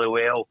really, really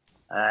well.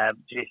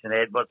 Jason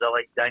Edwards, I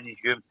like Daniel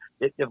Hume.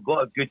 They've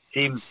got a good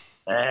team.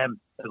 They're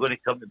going to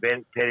come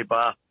to Perry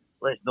Bar.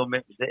 Let's not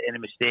make any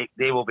mistake.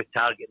 They will be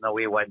targeting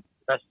away win.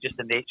 That's just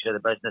the nature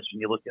of the business when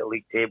you look at the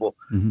league table.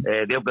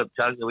 They'll be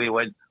targeting away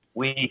win.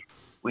 We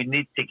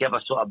need to give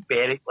a sort of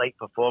Berwick-like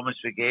performance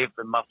we gave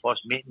in my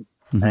first meeting.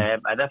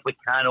 And if we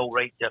can all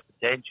ride to our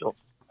potential,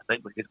 I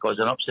think we could cause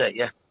an upset,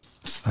 yeah.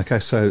 Okay,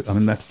 so, I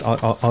mean,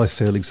 I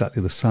feel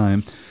exactly the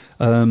same.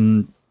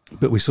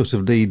 But we sort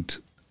of need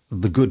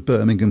the good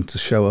Birmingham to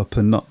show up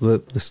and not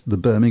the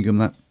Birmingham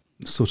that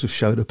sort of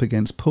showed up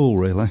against Poole,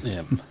 really.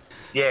 Yeah.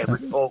 Yeah,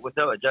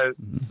 without a doubt.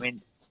 I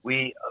mean,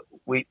 we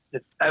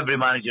every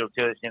manager will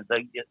tell you the same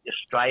thing. You're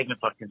striving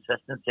for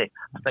consistency.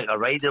 I think a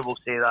rider will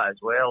say that as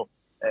well.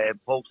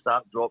 Paul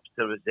Stark drops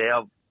to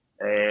reserve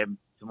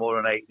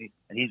tomorrow night,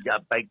 and he's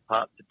got a big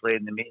part to play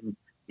in the meeting.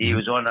 He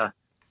was on a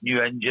new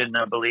engine,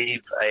 I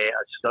believe, at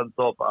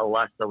Scunthorpe at our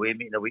last away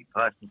meeting a week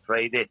past on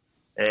Friday.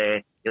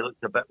 He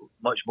looked a bit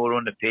much more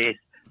on the pace,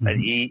 and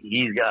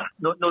he's got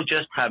not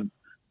just him,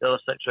 the other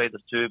 6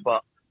 riders too,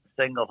 but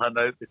single him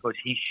out because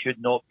he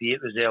should not be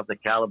at reserve the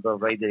calibre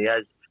of rider he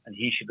is, and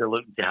he should be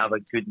looking to have a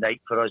good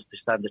night for us to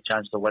stand a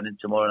chance of winning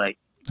tomorrow night.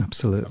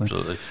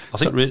 Absolutely. I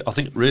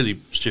think really,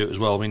 Stuart, as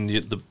well. I mean,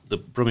 the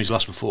Brummie's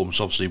last performance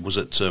obviously was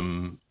at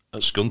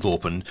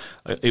Scunthorpe, and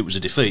it was a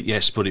defeat,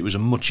 yes, but it was a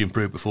much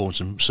improved performance,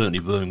 and certainly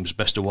Birmingham's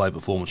best away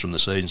performance from the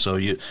season. So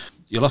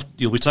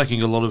you'll be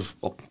taking a lot of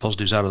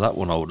positives out of that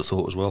one, I would have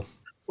thought as well.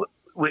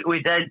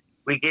 We did.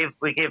 We gave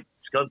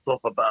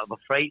Scunthorpe a bit of a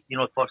fright.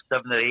 First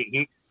 7 or 8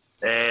 heats.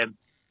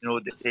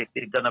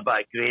 They've done a bit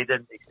of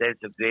grading,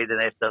 extensive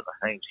grading after,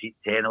 I think, heat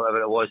 10 or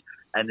whatever it was,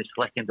 and they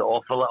slickened it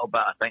off a little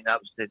bit. I think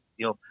that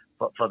was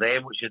for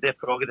them, which is their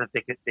prerogative.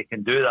 They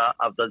can do that.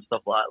 I've done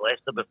stuff like that at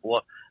Leicester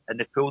before, and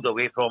they pulled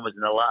away from us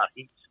in the latter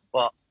heats.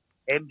 But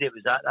MD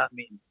was at that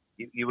meeting.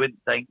 You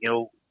wouldn't think, it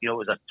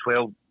was a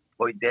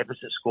 12-point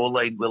deficit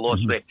scoreline. We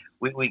lost.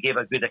 We gave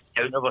a good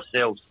account of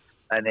ourselves,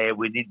 and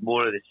we need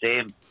more of the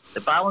same.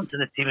 The balance in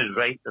the team is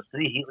right. There's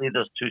 3 heat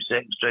leaders, 2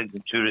 second strings,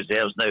 and 2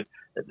 reserves now.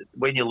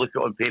 When you look at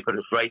it on paper,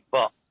 it's right,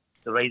 but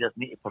the riders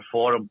need to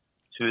perform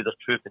to their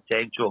true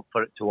potential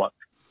for it to work.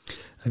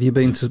 Have you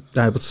been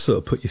able to sort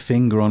of put your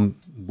finger on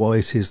why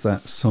it is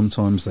that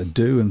sometimes they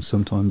do and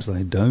sometimes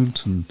they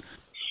don't? And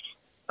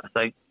I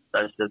think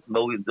that's the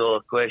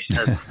 $1,000,000 question.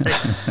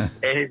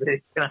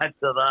 Anybody can answer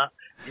that.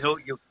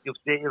 You'll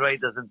say to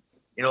riders, and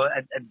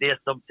they're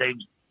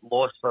sometimes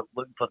lost for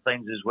looking for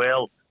things as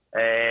well.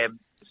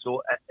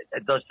 So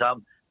it does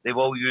happen. They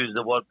will use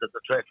the word that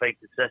they're trying to find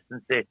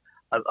consistency.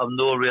 I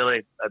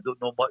don't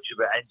know much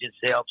about engine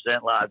setups,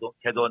 anything like that. I don't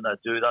kid on that.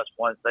 That's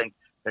one thing.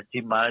 As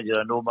team manager,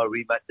 I know my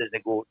remit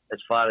doesn't go as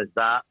far as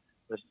that.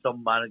 There's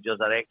some managers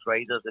are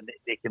ex-riders and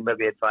they can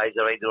maybe advise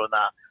a rider on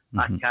that.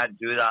 I can't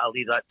do that. I'll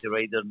leave that to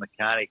rider and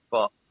mechanic.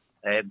 But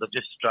they're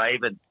just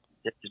striving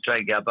to try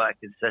and get a bit of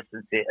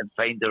consistency and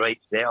find the right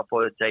setup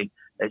all the time.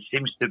 It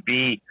seems to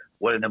be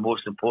one of the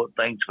most important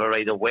things for a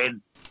rider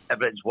when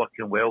everything's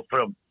working well for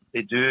them.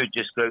 They do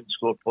just go out and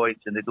score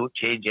points and they don't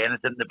change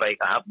anything in the bike.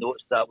 I have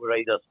noticed that with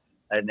riders.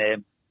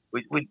 And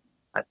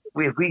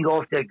we can go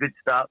off to a good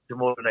start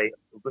tomorrow night.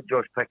 We've got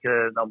Josh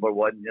Pickering at number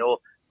 1.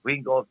 We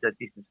can go off to a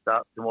decent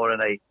start tomorrow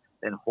night,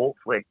 then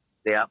hopefully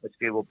the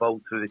atmosphere will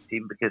build through the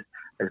team, because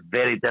it's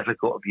very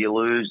difficult if you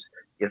lose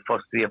your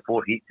first 3 or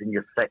 4 heats and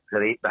you're 6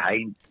 or 8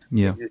 behind.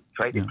 You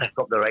try to pick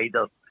up the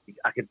riders.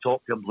 I can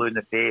talk to them blue in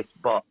the face,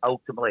 but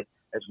ultimately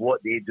it's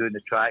what they do in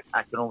the track.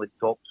 I can only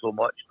talk so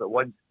much, but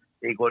once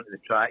they go into the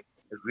track,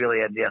 it's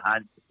really in their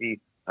hands to see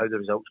how the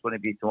result's going to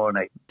be tomorrow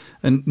night.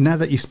 And now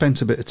that you've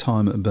spent a bit of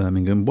time at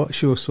Birmingham,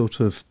 what's your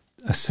sort of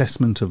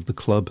assessment of the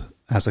club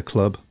as a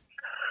club?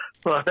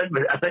 Well, I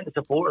think the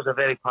supporters are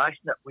very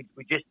passionate. We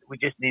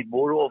just need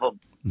more of them.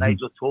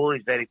 Nigel Tolley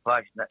is very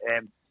passionate.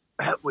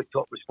 We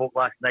spoke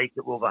last night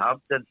at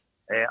Wolverhampton.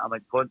 I'm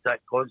in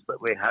contact constantly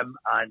with him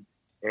and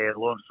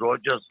Lawrence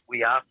Rogers.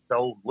 We are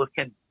still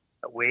looking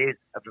at ways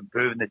of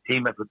improving the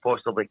team if we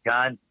possibly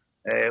can.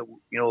 I'm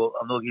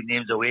not giving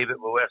names away, but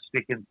we were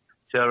speaking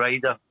to a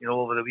rider,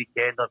 over the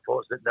weekend.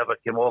 Unfortunately, it never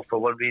came off for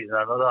one reason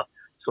or another.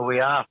 So we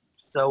are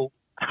still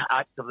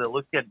actively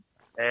looking.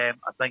 I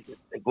think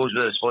it goes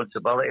with the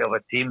responsibility of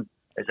a team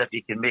as if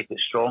you can make it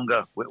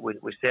stronger.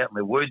 We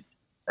certainly would.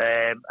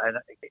 And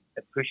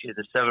it pushes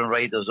the 7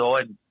 riders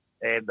on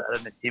that are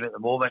in the team at the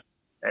moment.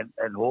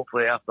 And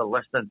hopefully after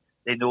listening,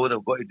 they know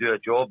they've got to do a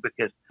job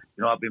because,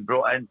 I've been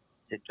brought in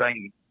to try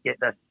and get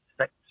this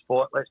 6th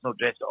spot. Let's not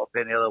dress it up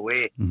any other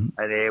way. And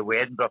with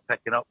Edinburgh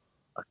picking up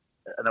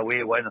an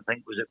away win, I think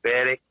it was at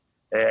Berwick.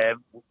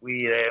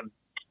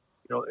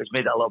 It's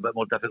made it a little bit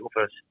more difficult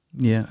for us.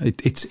 Yeah,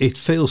 it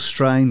feels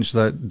strange,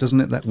 though,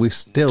 doesn't it, that we're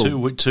still...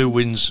 Two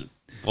wins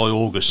by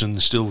August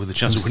and still with a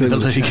chance of winning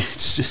the league.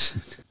 It's just...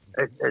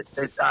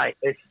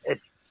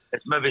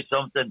 It's maybe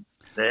something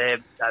I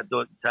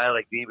don't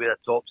entirely agree with a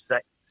top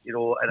 6, in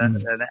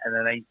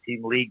a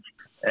 19 league.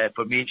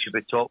 For me, it should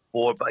be top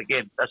 4. But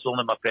again, that's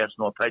only my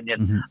personal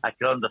opinion. I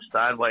can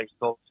understand why it's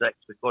top 6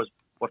 because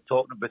we're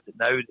talking about it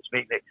now and it's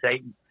making it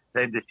exciting at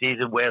the end of the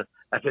season where if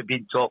it had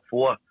been top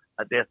 4,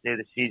 I dare say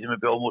the season would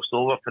be almost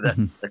over for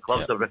the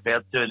clubs I've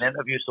referred to in the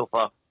interview so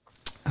far.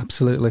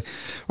 Absolutely.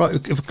 Right,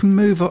 if we can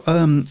move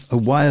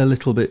away a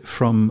little bit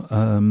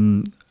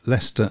from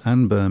Leicester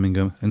and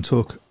Birmingham and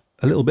talk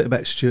a little bit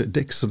about Stuart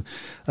Dixon.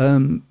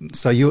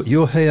 So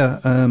you're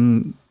here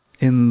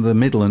in the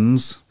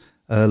Midlands,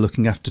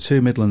 looking after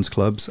 2 Midlands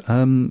clubs.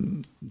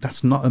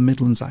 That's not a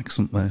Midlands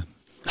accent there.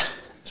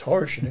 It's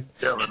harsh, isn't it?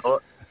 Certainly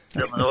not.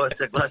 It's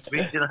a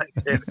Glaswegian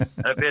accent,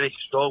 and a very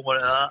strong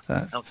one at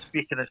that. I'm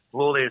speaking as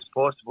slowly as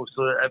possible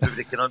so that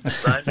everybody can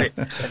understand me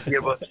and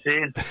hear what I'm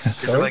saying.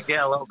 Because if I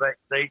get a little bit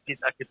excited,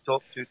 I can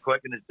talk too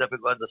quick and it's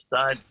difficult to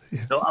understand.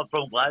 Yeah. So I'm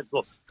from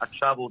Glasgow. I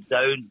travelled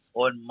down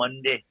on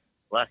Monday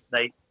last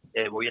night,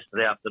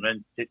 yesterday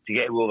afternoon, to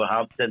get to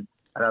Wolverhampton,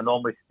 and I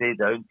normally stay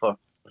down for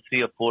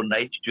 3 or 4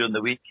 nights during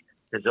the week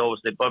because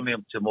obviously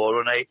Birmingham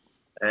tomorrow night.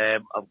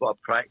 I've got a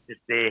practice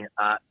day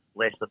at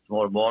Leicester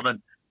tomorrow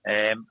morning.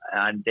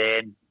 And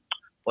then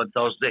on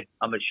Thursday,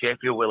 I'm at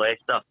Sheffield with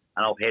Leicester,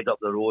 and I'll head up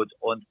the road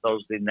on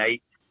Thursday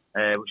night,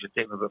 which will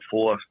take me about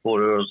 4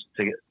 hours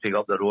to get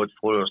up the road,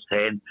 4 hours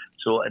 10.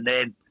 So, and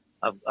then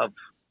I've got a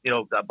bit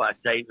of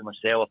time to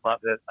myself.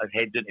 I'd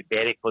head down to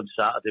Berwick on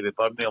Saturday with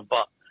Birmingham,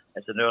 but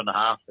it's an hour and a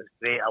half. It's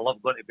great. I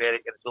love going to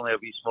Berwick, and it's only a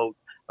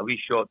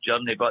wee short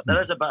journey, but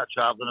there is a bit of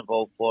travelling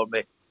involved for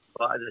me.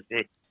 But as I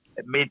say,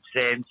 it made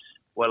sense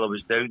while I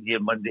was down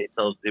here Monday to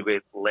Thursday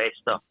with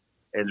Leicester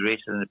in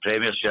racing in the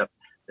Premiership.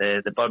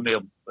 The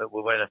Birmingham,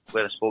 when I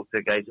spoke to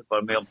the guys at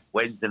Birmingham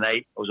Wednesday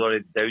night, I was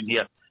already down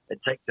here. It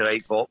ticked the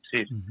right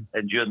boxes,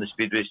 and during the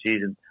Speedway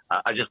season,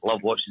 I just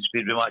love watching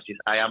Speedway matches.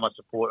 I am a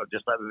supporter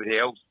just like everybody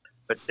else,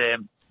 but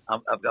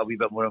I've got a wee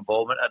bit more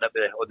involvement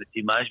in it on the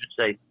team management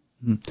side.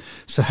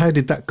 So how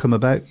did that come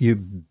about, you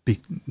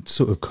be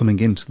sort of coming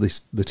into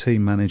the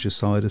team manager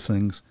side of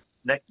things?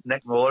 Nick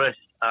Morris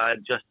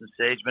and Justin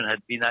Sedgman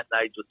had been at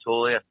Nigel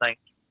Tolley, I think,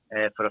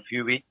 for a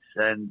few weeks,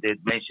 and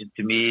they'd mentioned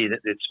to me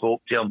that they'd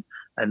spoke to him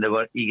and they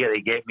were eager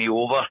to get me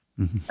over.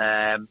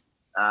 And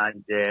I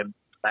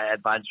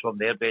advanced from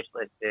there,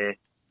 basically.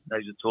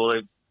 Nigel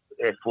Tolley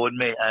phoned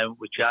me and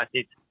we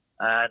chatted,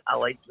 and I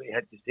liked what he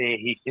had to say.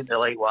 He seemed to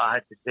like what I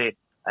had to say,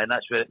 and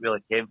that's where it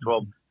really came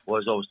from,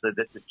 was obviously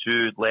the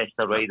 2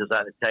 Leicester riders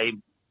at the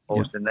time.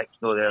 Obviously Nick's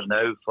not there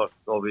now for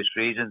obvious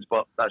reasons,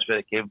 but that's where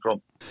it came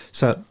from.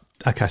 So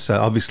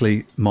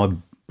obviously my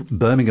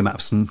Birmingham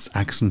accent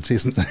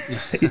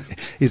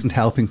isn't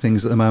helping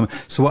things at the moment.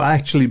 So what I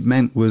actually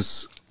meant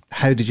was,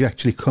 how did you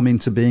actually come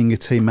into being a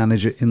team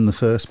manager in the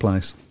first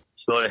place?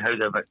 Sorry, how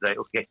did I... Right,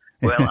 okay.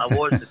 Well, I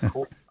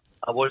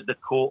was the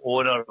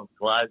co-owner of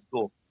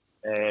Glasgow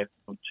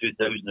from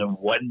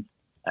 2001,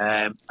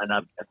 and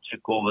I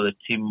took over the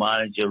team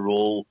manager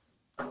role.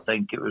 I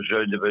think it was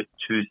around about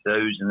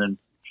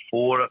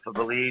 2004, if I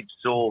believe,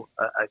 so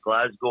at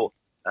Glasgow.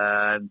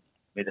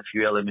 Made a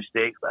few early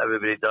mistakes, but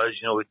everybody does,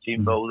 with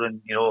team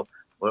building.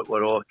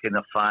 We're all kind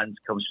of fans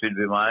come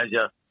Speedway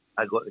manager.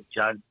 I got the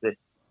chance to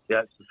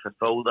actually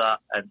fulfil that,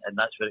 and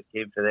that's where it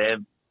came for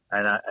them.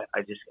 And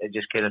it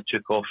just kind of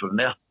took off from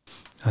there.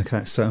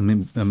 Okay, so I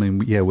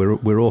mean, yeah,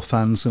 we're all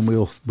fans, and we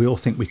all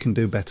think we can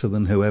do better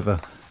than whoever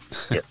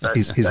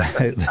is out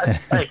there.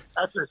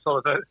 That's what it's all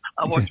about.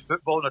 I watch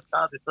football on a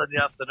Saturday, Sunday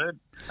afternoon,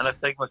 and I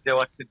think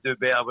myself I could do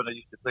better when I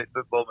used to play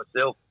football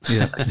myself.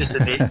 Yeah. It's just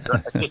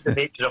the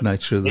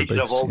nature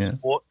of all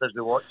sports as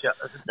we watch it,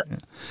 isn't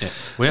it?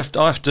 Yeah.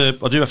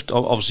 I do have to.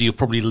 Obviously, you're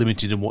probably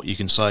limited in what you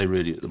can say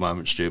really at the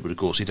moment, Stuart. But of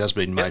course, it has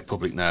been made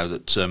public now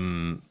that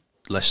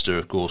Leicester,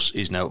 of course,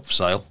 is now up for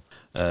sale.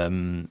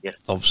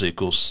 Obviously, of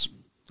course,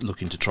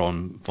 looking to try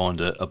and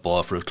find a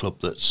buyer for a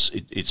club that's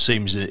it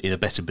seems in a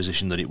better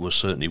position than it was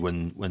certainly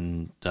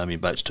when Damien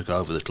Bates took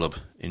over the club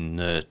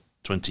in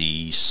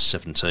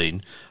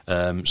 2017.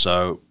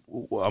 So,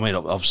 I mean,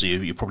 obviously,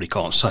 you probably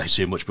can't say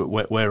too much, but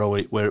where are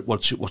we?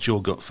 What's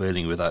your gut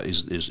feeling with that?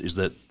 Is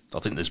that I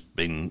think there's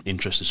been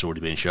interest that's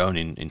already been shown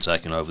in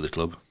taking over the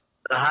club.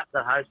 There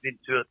has been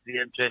 2 or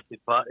 3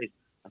 interested parties.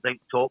 I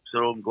think talks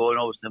are ongoing,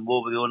 obviously,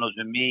 more with the owners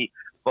than me,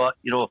 but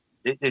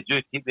they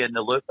do keep me in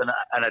the loop, and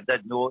I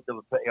did know they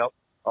were pretty up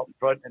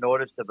front and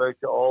honest about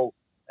it all.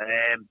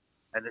 And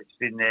it's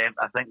been,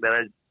 I think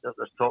there's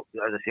talk,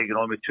 as I say,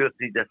 going on with 2 or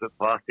 3 different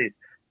parties.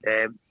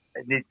 It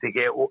needs to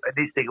get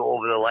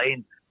over the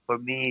line. For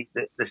me,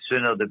 the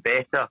sooner the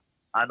better.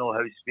 I know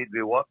how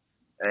Speedway works.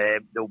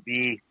 There'll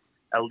be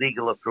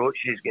illegal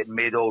approaches getting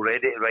made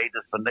already to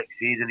riders for next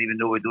season, even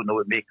though we don't know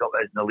what makeup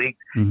is in the league,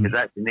 because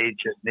that's the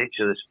nature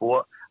of the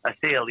sport. I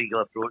say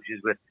illegal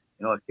approaches with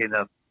a kind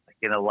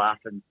of laugh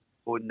and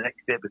going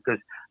next to it, because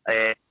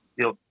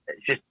it's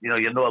just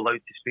you're not allowed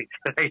to speak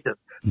to riders,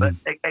 but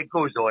it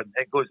goes on.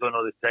 It goes on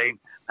all the time,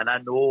 and I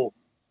know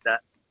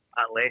that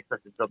at Leicester,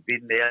 since I've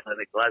been there, and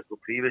at Glasgow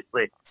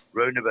previously,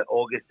 round about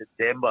August,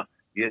 September,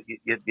 you're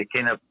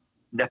kind of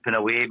nipping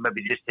away,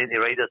 maybe just saying to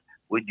riders,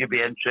 would you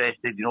be interested,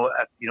 if,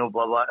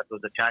 blah, blah, if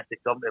there's a chance to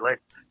come to the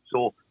list.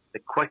 So the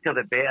quicker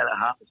the better it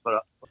happens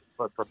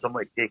for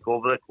someone to take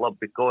over the club,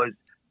 because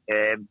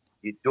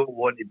you don't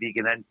want to be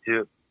getting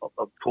into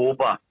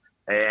October,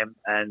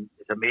 and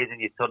it's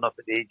amazing you turn up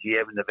at the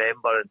AGM in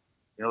November, and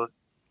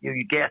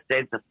you get a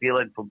sense of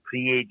feeling from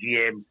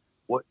pre-AGM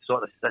what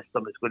sort of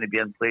system is going to be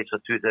in place for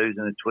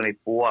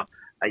 2024,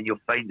 and you'll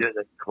find out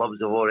that clubs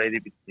have already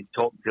been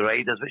talking to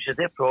riders, which is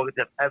their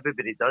prerogative.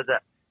 Everybody does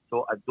it.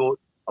 So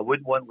I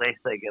wouldn't want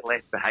Leicester to get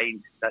left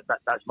behind.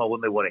 That's my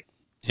only worry.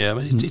 Yeah, I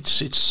mean,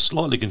 it's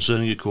slightly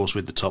concerning, of course,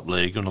 with the top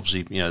league, and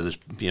obviously, there's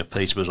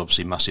Peterborough's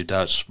obviously massive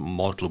doubts.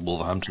 My club,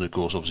 Wolverhampton, of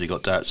course, obviously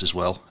got doubts as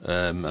well,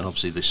 and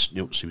obviously this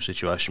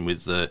situation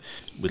with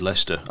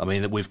Leicester. I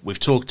mean, we've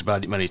talked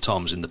about it many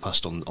times in the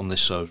past on this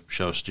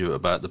show, Stuart,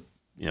 about the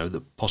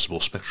possible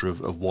spectre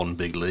of one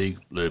big league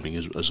looming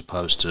as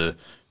opposed to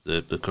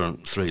the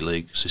current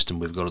 3-league system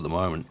we've got at the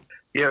moment.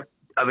 Yeah,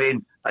 I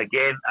mean,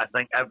 again, I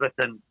think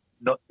everything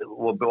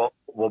will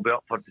be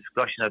up for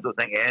discussion. I don't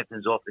think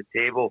anything's off the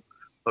table.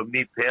 For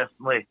me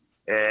personally,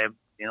 I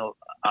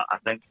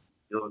think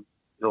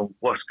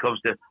worst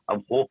comes to,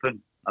 I'm hoping,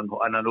 and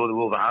I know the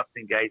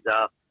Wolverhampton guys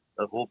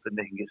they're hoping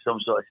they can get some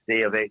sort of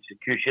stay of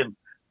execution,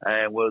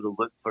 where they'll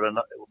look for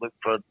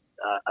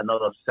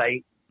another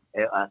site.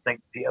 I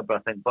think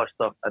Peterborough,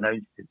 Buster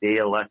announced today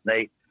or last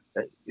night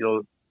that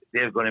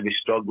they're going to be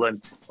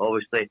struggling,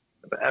 obviously.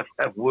 But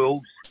if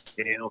Wolves,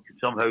 can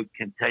somehow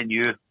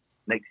continue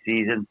next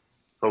season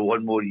for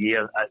one more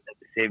year at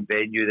the same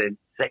venue, then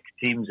 6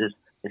 teams is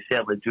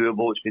certainly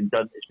doable. It's been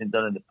done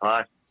in the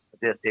past. I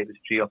dare say it would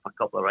free up a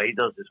couple of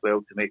riders as well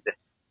to make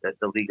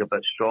the league a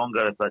bit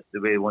stronger if that's the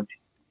way they want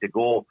to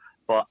go.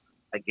 But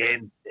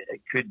again,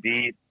 it could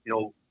be,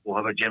 we'll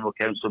have a general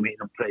council meeting,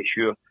 I'm pretty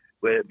sure,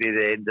 where it be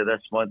the end of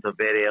this month or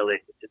very early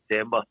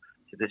September,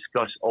 to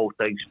discuss all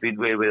things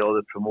Speedway with all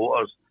the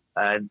promoters.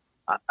 And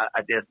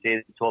I dare say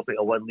the topic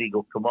of one league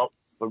will come up.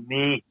 For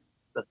me,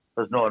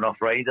 there's not enough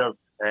riders.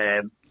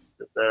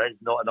 There is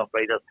not enough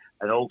riders,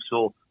 and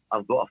also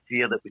I've got a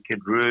fear that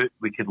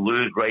we could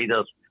lose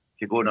riders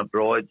to going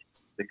abroad,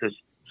 because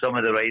some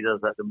of the riders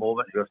at the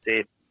moment who are,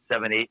 say,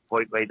 7-8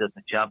 point riders in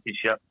the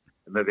Championship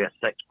and maybe a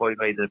 6 point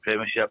rider in the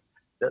Premiership,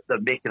 they're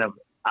making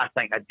I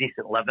think a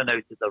decent living out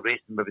of the racing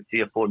maybe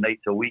 3 or 4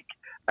 nights a week.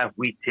 If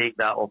we take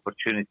that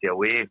opportunity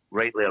away,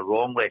 rightly or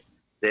wrongly,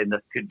 then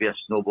there could be a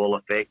snowball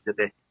effect that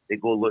they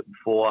go looking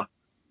for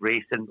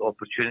racing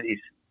opportunities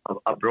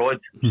abroad,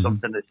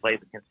 something that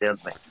slightly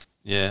concerns me.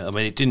 Yeah, I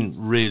mean, it didn't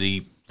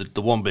really.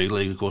 The one big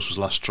league, of course, was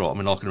last tried. I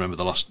mean, I can remember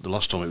the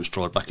last time it was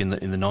tried back in the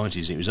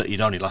 90s.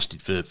 It only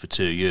lasted for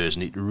 2 years,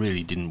 and it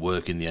really didn't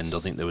work in the end. I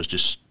think there was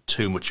just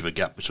too much of a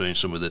gap between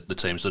some of the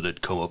teams that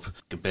had come up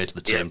compared to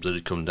the teams that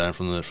had come down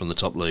from the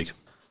top league.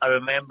 I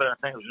remember, I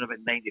think it was about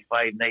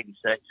 95,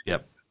 96.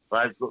 Yep.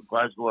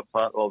 Glasgow were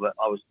part of it.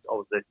 I was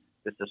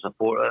just a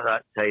supporter at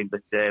that time,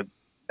 but it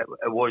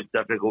was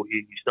difficult.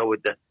 You still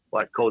with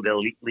what I call the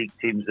elite league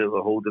teams that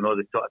were holding all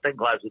the top. I think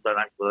Glasgow done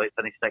actually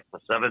finished 6th or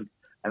 7th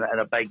in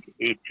a big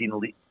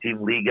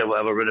 18-team league or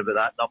whatever, around about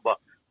that number.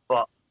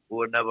 But we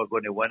were never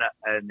going to win it.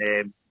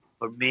 And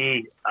for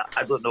me,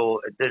 I don't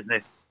know. It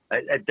didn't.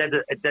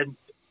 It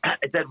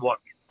didn't work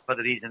for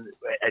the reason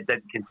it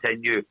didn't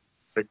continue.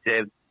 But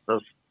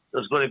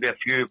there's going to be a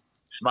few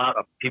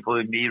smarter people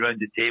than me around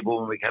the table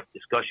when we have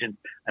discussions,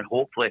 and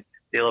hopefully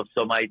they'll have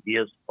some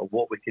ideas of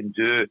what we can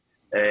do.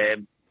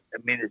 I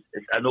mean,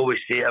 I know we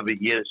say it every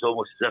year. It's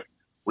almost as if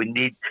we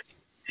need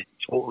to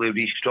totally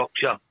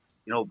restructure,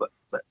 but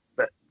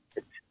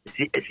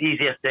it's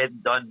easier said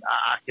than done.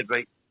 I could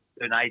write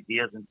down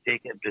ideas and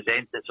take it and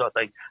present it, sort of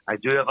thing. I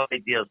do have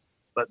ideas,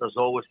 but there's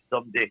always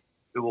somebody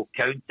who will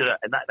counter it,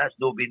 and that's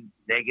not being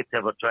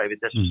negative or trying to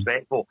be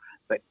disrespectful,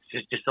 but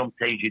it's just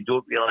sometimes you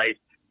don't realise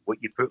what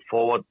you put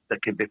forward. There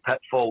can be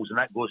pitfalls, and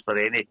that goes for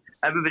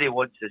everybody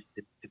wants us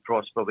to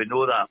prosper. We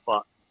know that,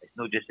 but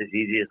not just as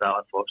easy as that,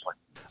 unfortunately.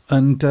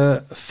 And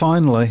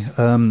finally,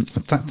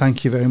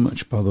 thank you very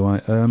much, by the way.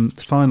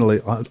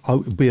 Finally, I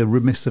would be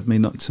remiss of me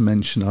not to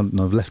mention, and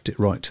I've left it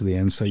right to the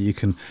end, so you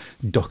can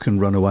duck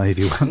and run away if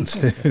you want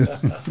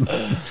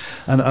to.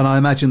 and I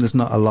imagine there's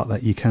not a lot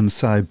that you can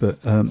say, but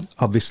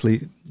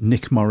obviously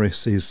Nick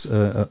Morris is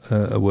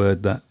a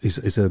word that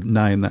is a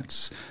name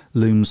that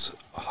looms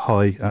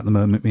high at the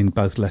moment in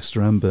both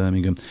Leicester and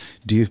Birmingham.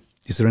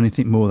 Is there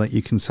anything more that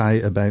you can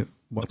say about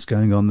what's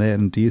going on there,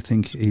 and do you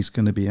think he's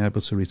going to be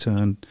able to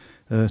return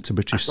to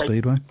British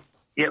Speedway?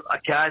 Yeah, I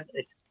can.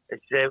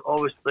 It's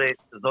obviously,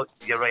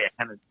 you're right,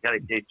 I can't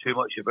say too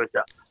much about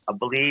it. I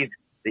believe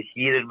the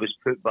hearing was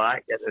put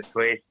back at the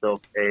request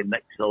of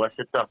Nick's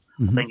solicitor.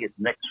 I think it's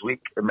next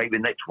week. It might be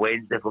next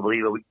Wednesday, if I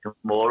believe, a week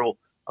tomorrow.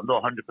 I'm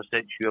not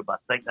 100% sure, but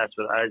I think that's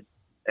what it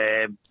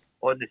is.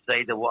 On the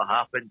side of what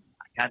happened,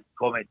 I can't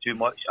comment too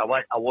much. I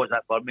was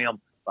at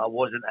Birmingham, but I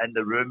wasn't in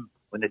the room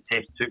when the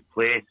test took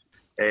place.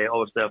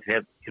 Obviously, I've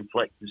heard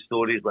conflicting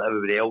stories like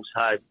everybody else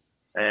has.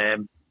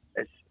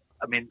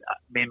 Me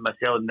and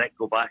myself and Nick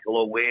go back a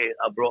long way.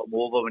 I brought him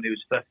over when he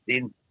was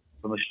 15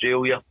 from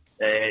Australia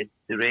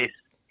to race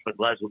for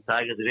Glasgow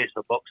Tigers. He raced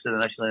for boxing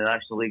initially in the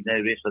National League, now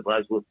he raced for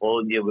Glasgow the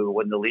following year. We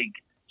won the league.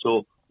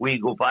 So we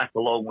go back a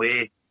long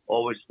way.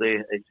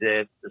 Obviously,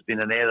 there's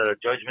been an error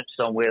of judgment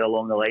somewhere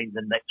along the lines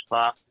in Nick's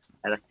part,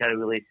 and I can't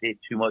really say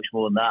too much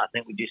more than that. I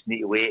think we just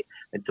need to wait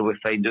until we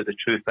find out the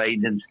true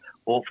findings,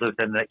 hopefully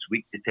within the next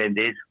week to 10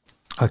 days.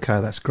 Okay,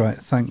 that's great.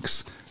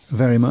 Thanks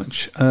very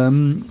much.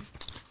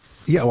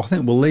 I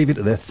think we'll leave it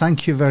there.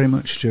 Thank you very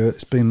much, Stuart.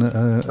 It's been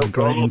a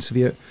great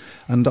interview,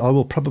 and I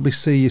will probably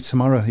see you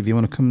tomorrow. If you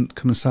want to come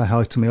and say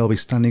hi to me, I'll be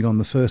standing on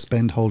the first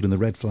bend holding the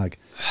red flag.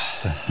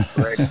 So.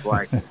 Red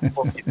flag.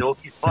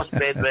 First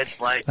bend, red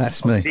flag.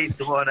 That's me. See you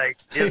tomorrow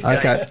night. Cheers,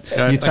 okay,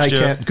 you take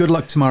care. Good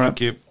luck tomorrow.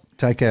 Thank you.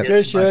 Take care.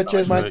 Cheers, Stuart.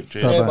 Cheers, mate.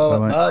 Cheers.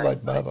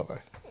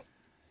 Bye-bye.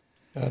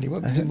 And you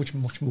won't be doing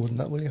much more than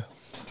that, will you?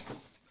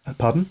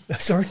 Pardon?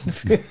 Sorry.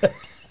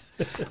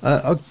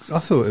 I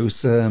thought it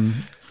was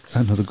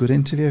another good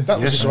interview.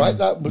 That was great.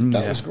 That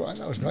was great.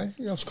 That was great.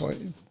 Yeah, it was quite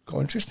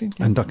interesting.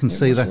 And I can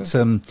see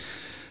that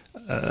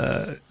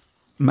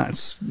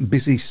Matt's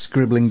busy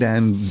scribbling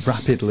down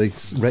rapidly,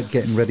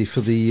 getting ready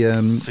for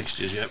the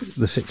fixtures. Yep.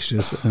 The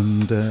fixtures,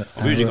 and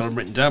I've usually got them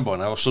written down by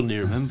now. I suddenly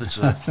remembered.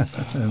 So.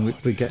 And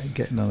we're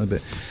getting on a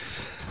bit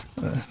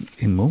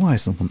in more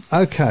ways than one.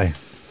 Okay.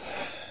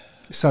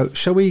 So,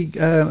 shall we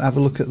have a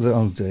look at the...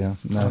 Oh, dear.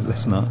 No,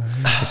 let's not.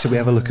 Shall we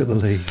have a look at the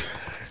league?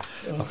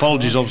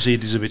 Apologies, obviously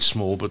it is a bit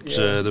small, but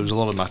there was a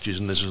lot of matches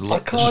and there's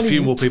a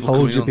few more people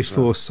coming on. I told you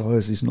before,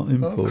 size is not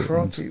important.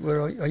 Crikey,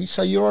 where are you?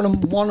 So you're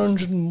on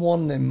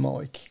 101 then,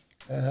 Mike?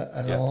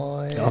 And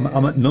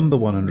I'm at number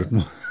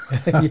 101.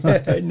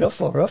 Yeah, not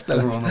far off that.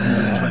 We're on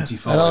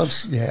 125. And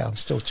I'm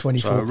still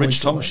 24. So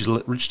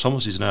Rich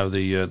Thomas is now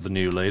the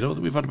new leader.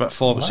 We've had about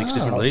 5 or 6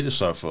 different leaders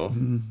so far.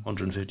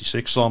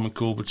 156. Simon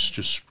Corbett's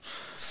just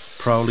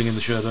prowling in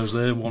the shadows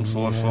there.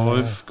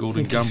 155.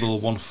 Gordon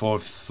Gamble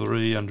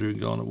 153. Andrew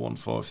Garner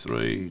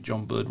 153.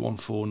 John Bird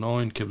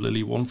 149. Kev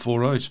Lilly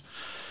 148.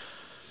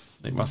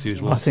 Nick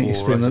Matthews 148. I think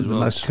it's been the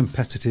most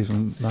competitive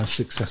and most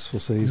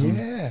successful season.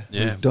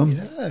 Yeah. Done.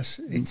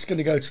 Yes. It's going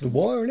to go to the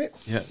wire, isn't it?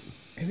 Yeah.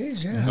 It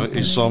is, yeah.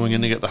 Is Simon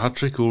going to get the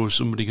hat-trick, or is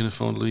somebody going to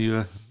finally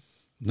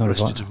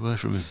wrest it away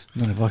from him?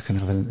 Not if I can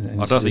have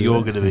anything. I don't think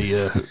you're going to be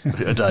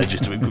a danger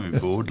to be moving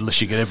forward unless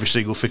you get every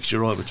single fixture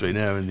right between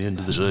now and the end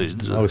of the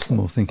season. So. I was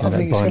more thinking I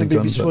think it's going to be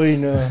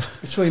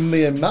between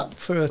me and Matt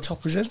for a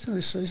top presenter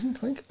this season, I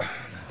think.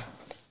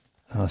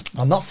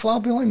 I'm not far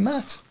behind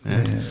Matt.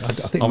 Yeah. I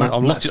think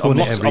Matt's won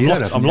it every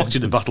year. I'm locked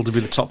in the battle to be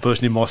the top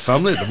person in my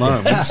family at the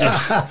moment.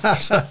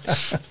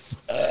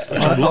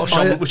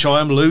 Which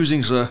I am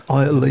losing, sir.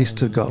 I at least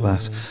have got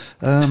that.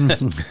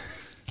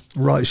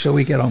 Right, shall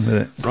we get on with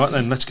it? Right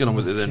then, let's get on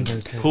with it then.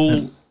 Okay.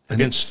 Poole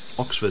against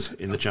Oxford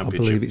in the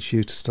Championship. I believe it's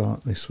you to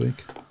start this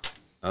week.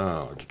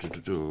 No.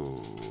 Just a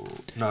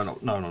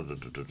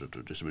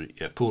minute.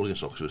 Yeah, Poole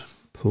against Oxford.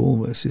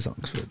 Poole versus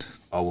Oxford.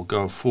 I will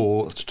go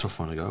for... That's a tough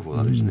one to go for,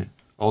 that, isn't it?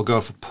 I'll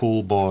go for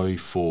Poole by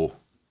 4.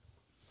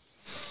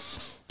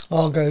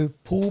 I'll go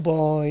Poole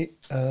by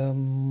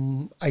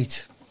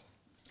 8.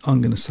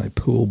 I'm going to say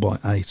Poole by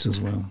 8 as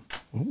well.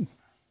 Ooh.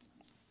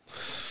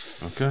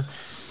 Okay.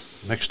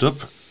 Next up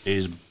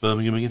is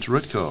Birmingham against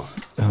Redcar.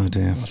 Oh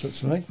dear. That's up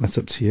to me. That's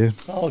up to you.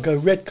 I'll go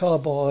Redcar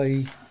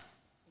by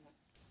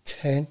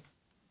 10.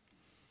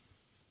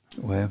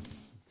 Where?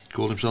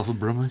 Called himself a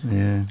Brummie.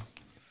 Yeah.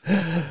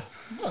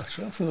 That's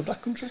right, from the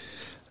Black Country.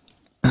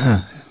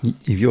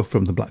 If you're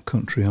from the Black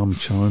Country, I'm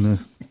China.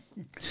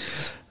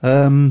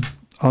 I'm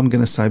going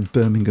to say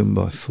Birmingham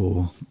by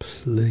 4,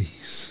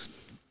 please.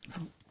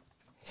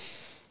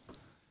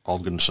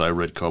 I'm going to say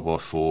Redcar by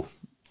 4.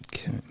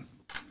 Okay.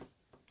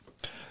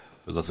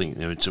 Because I think,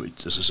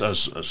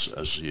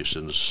 as you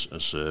said,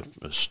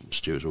 as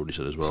Stuart's already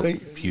said as well,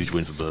 huge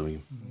win for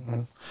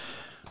Birmingham.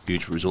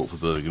 Huge result for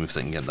Birmingham if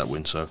they can get that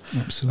win. So,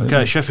 absolutely.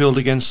 Okay, Sheffield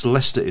against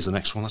Leicester is the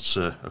next one. That's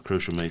a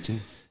crucial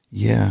meeting.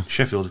 Yeah.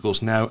 Sheffield, of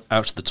course, now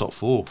out of the top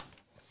 4.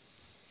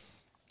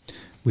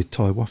 with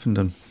Ty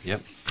Woffenden.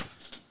 Yep.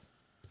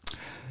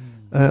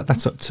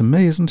 That's up to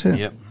me, isn't it?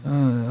 Yep.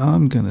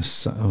 I'm going to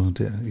say, oh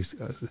dear,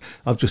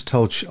 I've just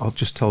told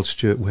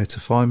Stuart where to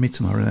find me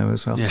tomorrow now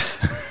as well. Yeah.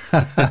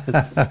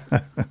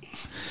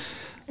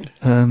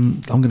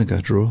 I'm going to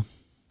go draw.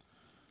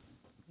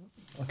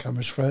 My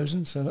camera's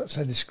frozen, so that's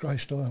how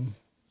disgraced I am.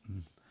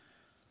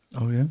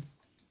 Oh yeah.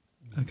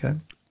 Okay.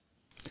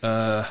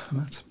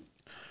 Matt.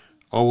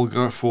 I will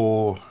go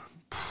for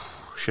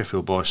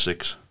Sheffield by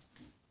 6.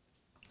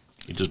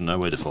 He doesn't know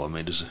where to find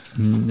me, does he?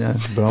 No,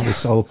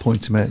 but I'll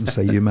point him out and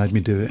say you made me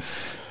do it.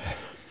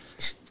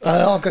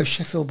 I'll go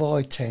Sheffield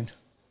by 10.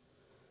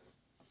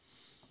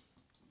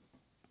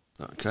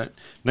 Okay.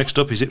 Next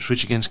up is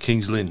Ipswich against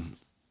Kings Lynn.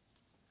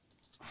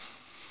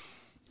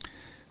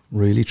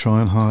 Really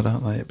trying hard,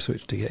 aren't they,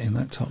 Ipswich, to get in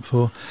that top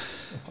 4?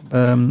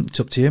 It's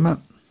up to you, Matt.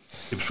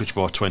 Ipswich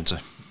by 20.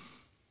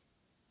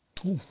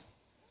 Ooh.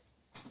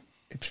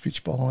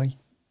 Ipswich by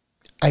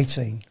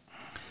 18.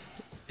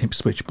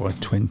 Ipswich by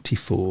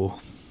 24.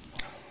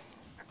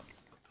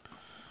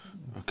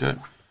 Okay.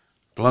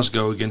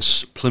 Glasgow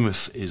against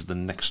Plymouth is the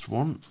next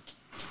one.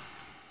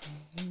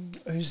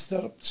 Is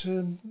that up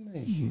to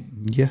me?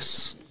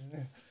 Yes.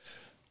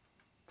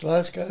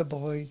 Glasgow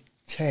by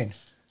 10.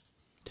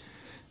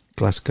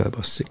 Glasgow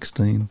by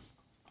 16.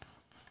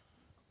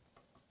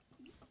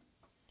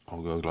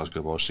 I'll go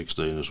Glasgow by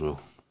 16 as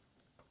well.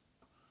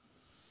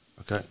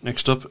 Okay,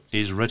 next up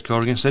is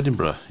Redcar against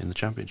Edinburgh in the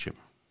Championship.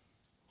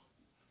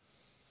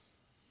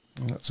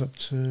 And that's up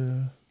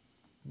to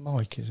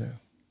Mike, is it?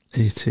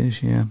 It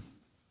is, yeah.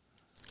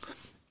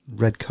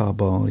 Redcar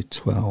by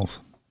 12.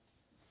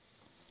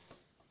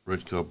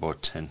 Redcar by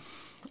 10.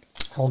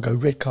 I'll go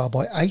Redcar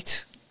by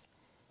 8.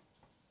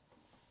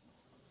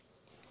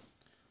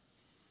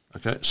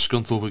 Okay,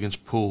 Scunthorpe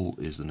against Poole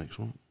is the next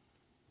one.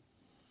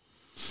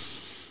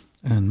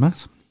 And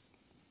Matt?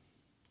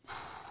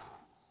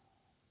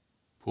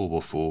 Poole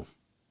by 4.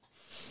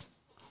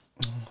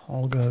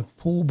 I'll go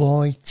Poole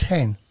by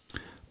 10.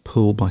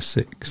 Poole by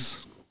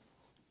 6.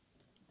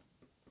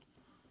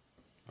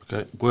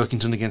 Okay,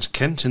 Workington against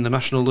Kent in the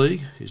National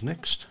League is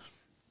next.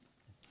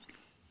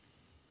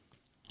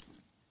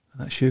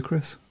 That's you,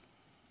 Chris?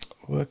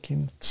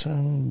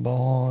 Workington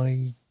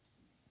by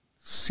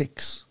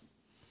 6.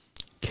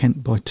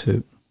 Kent by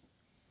 2.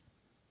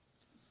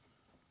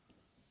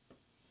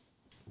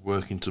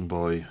 Workington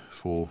by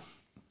 4.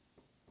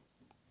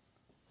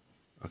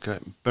 Okay,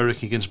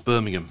 Berwick against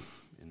Birmingham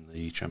in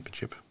the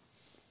Championship.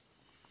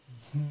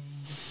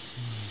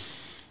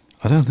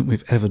 I don't think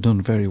we've ever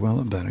done very well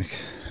at Berwick.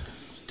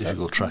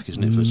 Difficult track,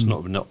 isn't it? It's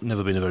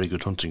never been a very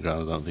good hunting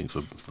ground, I don't think,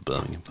 for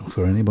Birmingham.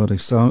 For anybody.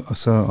 So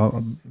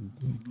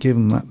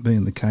given that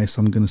being the case,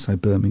 I'm going to say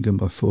Birmingham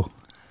by 4.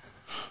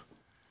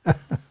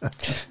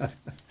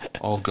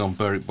 I'll go on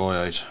Berwick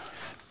by 8.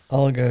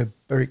 I'll go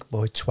Berwick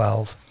by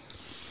 12.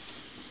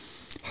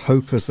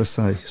 Hope, as they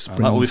say, And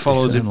springs that will be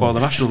followed eternal. by the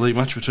National League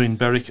match between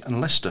Berwick and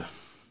Leicester.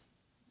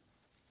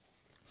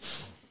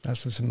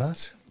 That's what's a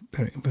Matt.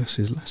 Berwick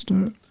versus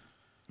Leicester.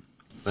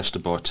 Leicester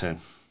by 10.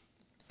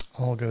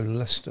 I'll go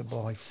Leicester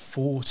by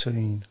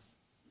 14.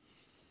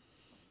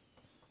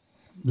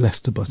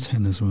 Leicester by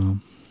 10 as well.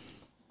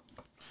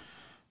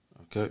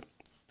 Okay.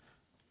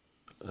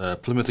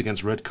 Plymouth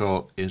against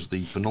Redcar is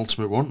the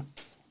penultimate one.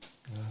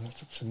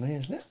 That's up to me,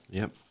 isn't it?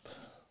 Yep.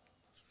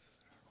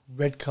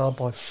 Redcar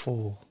by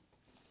 4.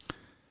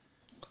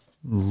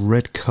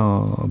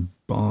 Redcar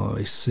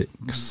by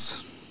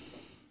 6.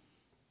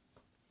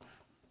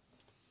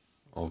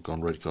 I've gone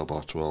Redcar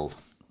by 12.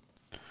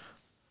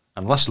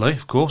 And lastly,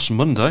 of course,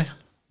 Monday,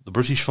 the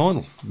British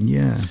final.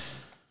 Yeah.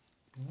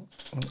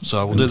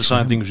 So we'll do the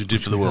same thing as we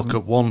did for the World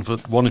Cup. 1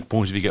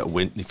 point if you get a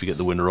win, if you get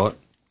the winner right.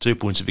 2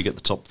 points if you get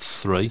the top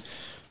 3.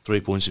 3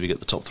 points if you get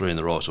the top 3 in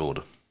the right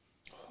order.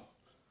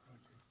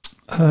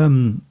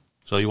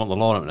 So you want the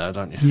lineup now,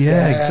 don't you?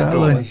 Yeah, exactly.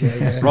 always,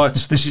 yeah. Right,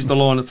 this is the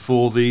lineup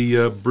for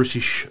the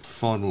British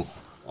final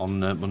on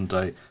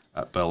Monday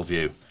at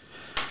Bellevue.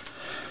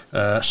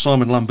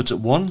 Simon Lambert at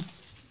 1,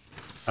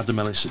 Adam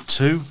Ellis at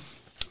 2,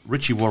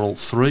 Richie Worrell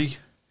 3,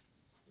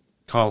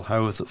 Kyle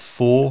Howarth at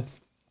 4,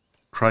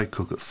 Craig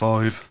Cook at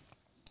 5,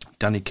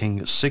 Danny King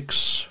at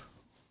 6,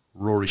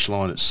 Rory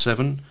Schlein at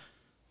 7,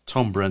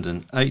 Tom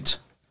Brendan 8,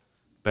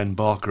 Ben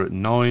Barker at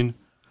 9,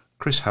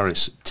 Chris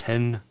Harris at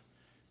 10,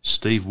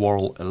 Steve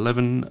Worrell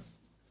 11,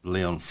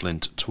 Leon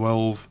Flint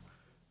 12,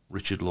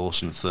 Richard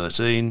Lawson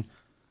 13,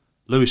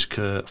 Lewis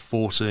Kerr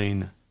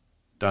 14,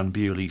 Dan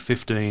Bewley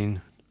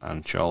 15,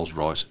 and Charles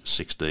Wright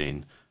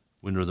 16.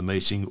 Winner of the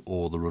meeting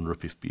or the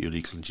runner-up if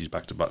Bewley clinches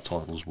back-to-back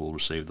titles will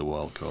receive the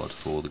wild card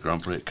for the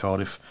Grand Prix at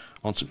Cardiff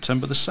on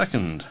September the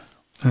 2nd.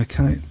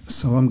 Okay,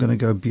 so I'm going to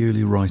go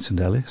Bewley, Wright and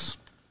Ellis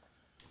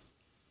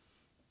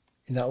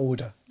In that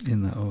order.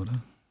 in that order.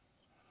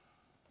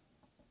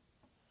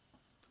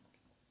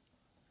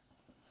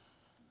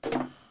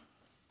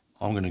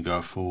 I'm going to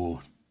go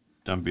for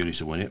Dan Bewley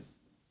to win it.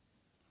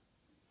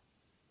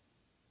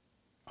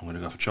 I'm going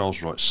to go for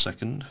Charles Wright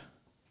second.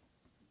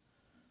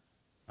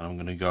 And I'm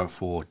going to go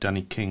for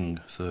Danny King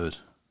third.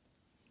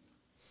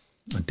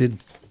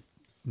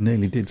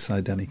 Nearly did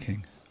say Danny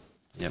King.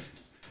 Yep.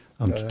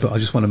 But I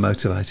just want to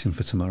motivate him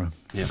for tomorrow.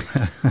 Yep.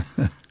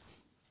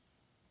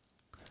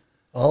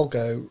 I'll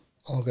go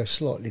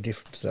slightly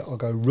different to that. I'll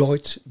go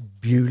Wright,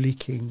 Bewley,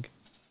 King,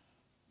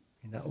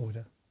 in that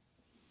order.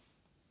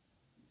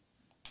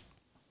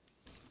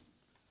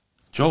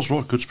 Charles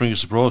Wright could spring a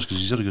surprise because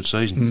he's had a good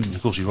season. And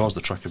of course, he rides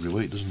the track every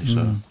week, doesn't he?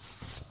 So.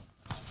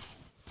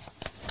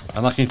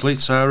 And that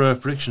completes our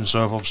predictions.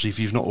 So obviously, if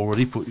you've not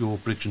already put your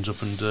predictions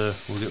up, and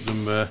we'll get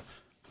them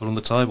put on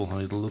the table,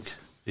 and it'll look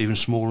even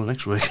smaller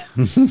next week.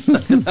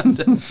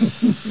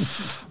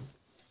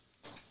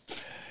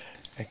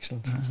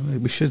 Excellent.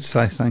 We should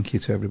say thank you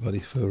to everybody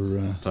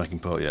for Taking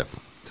part, yeah.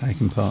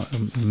 taking part.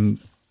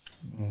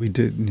 We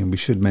do. We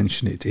should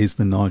mention it is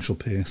the Nigel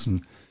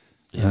Pearson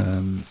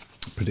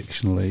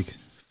Prediction League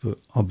for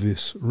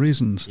obvious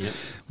reasons. Yep.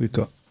 We've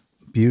got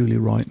Bewley,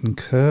 Wright, and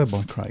Kerr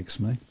by Craig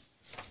Smee.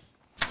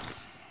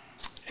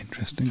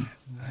 Interesting.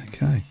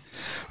 Okay,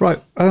 right.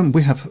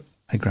 We have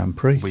a Grand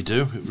Prix. We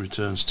do. It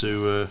returns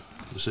to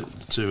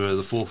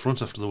the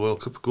forefront after the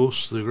World Cup, of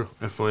course. The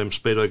FIM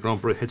Speedway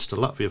Grand Prix heads to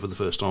Latvia for the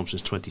first time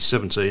since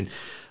 2017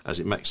 as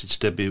it makes its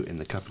debut in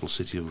the capital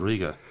city of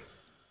Riga.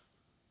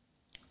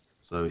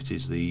 So it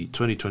is the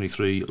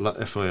 2023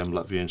 FIM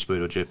Latvian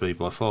Speedway GP,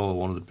 by far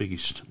one of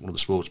the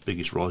sport's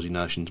biggest rising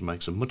nations,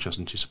 makes a much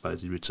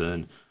anticipated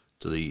return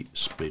to the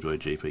Speedway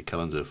GP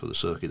calendar for the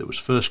circuit that was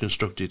first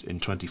constructed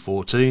in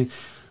 2014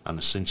 and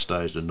has since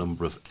staged a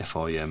number of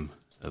FIM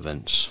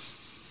events.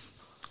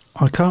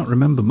 I can't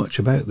remember much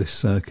about this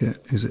circuit.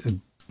 Is it a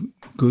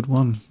good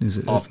one? Is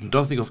it? I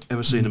don't think I've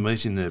ever seen a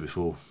meeting there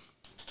before.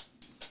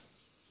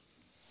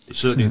 It's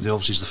certainly,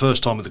 obviously, it's the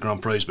first time that the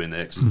Grand Prix has been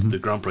there, because the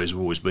Grand Prix have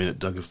always been at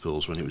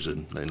Daugavpils when it was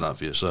in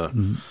Latvia. So,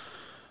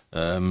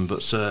 but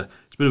it's a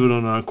bit of an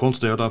unknown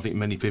quantity. I don't think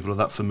many people are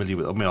that familiar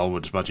with. I mean, I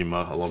would imagine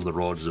a lot of the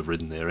riders have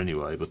ridden there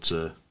anyway. But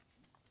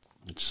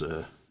it's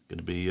going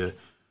to be an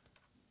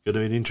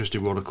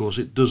interesting one. Of course,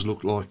 it does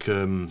look like,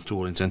 to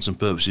all intents and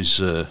purposes,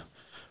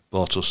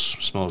 Bartosz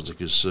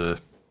Smarsdik is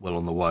well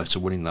on the way to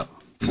winning that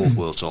fourth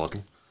world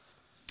title.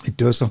 It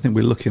does. I think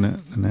we're looking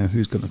at now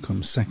who's going to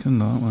come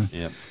second, aren't we?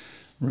 Yeah.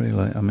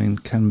 Really? I mean,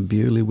 can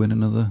Bewley win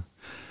another?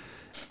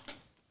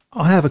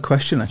 I have a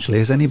question, actually.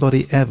 Has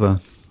anybody ever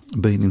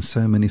been in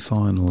so many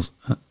finals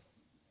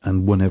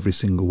and won every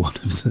single one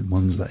of the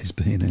ones that he's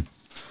been in?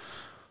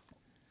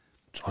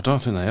 I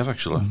don't think they have,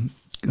 actually.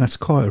 That's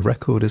quite a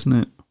record, isn't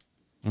it?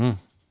 I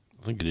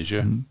think it is,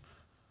 yeah.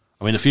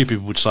 I mean, a few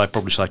people would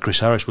probably say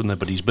Chris Harris, wouldn't they?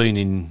 But he's been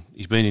in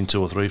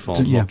two or three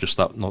finals, Yeah.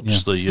 not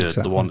just the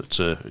Exactly. one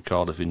at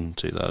Cardiff in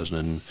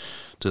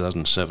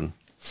 2007.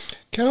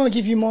 Can I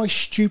give you my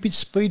stupid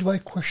Speedway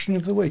question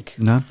of the week?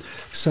 No.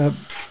 So,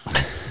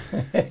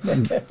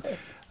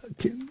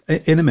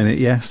 in a minute,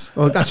 yes.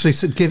 Well, actually,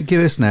 so give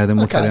us now, then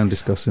we'll Okay. carry on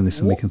discussing this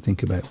and we can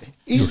think about it.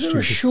 Is there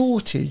a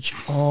shortage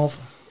of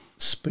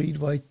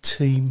Speedway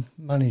team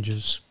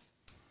managers?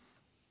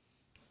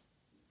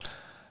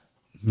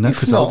 No, If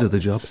because I'll not- do the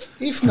job.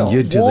 If not,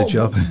 you do the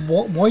job.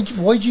 Why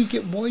do you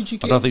get?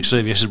 I don't think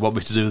CVS would want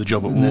me to do the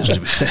job at once, to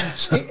be fair.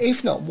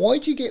 If not, why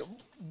do you get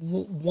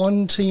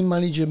one team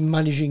manager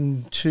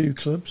managing two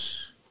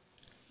clubs?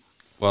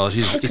 Well,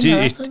 How can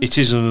that happen? it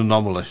is an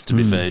anomaly, to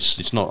be fair.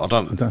 It's not. I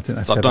don't think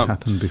that's ever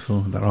happened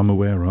before that I'm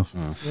aware of.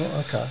 Well,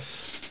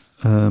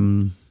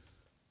 okay.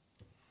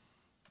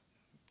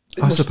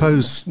 I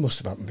suppose must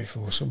have happened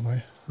before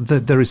somewhere.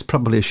 there is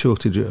probably a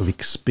shortage of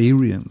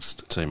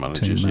experienced Team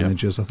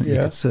managers, I think Yeah.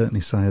 you could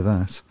certainly say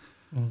that.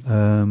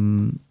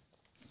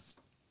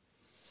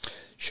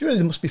 Surely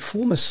there must be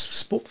former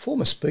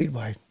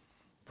Speedway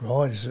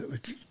riders that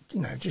would,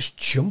 just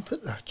jump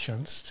at that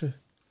chance to,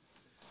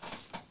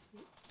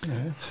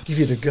 give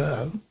it a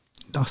go.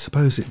 I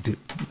suppose a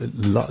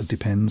lot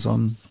depends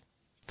on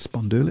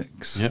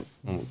Spondulics. Yep.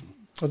 Well,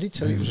 I did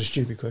tell you it was a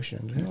stupid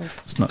question, didn't I?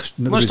 It's not. it's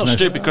not a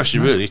stupid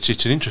question, really.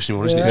 It's an interesting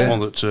one, isn't it? Yeah. It's one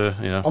that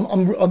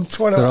I'm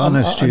trying to. There are no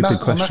I'm stupid I'm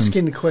questions.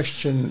 asking the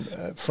question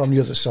from the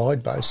other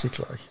side,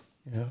 basically.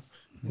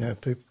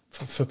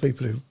 For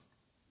people who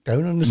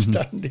don't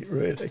understand it,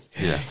 really.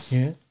 Yeah.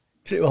 Yeah.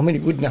 'Cause I mean,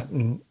 it wouldn't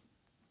happen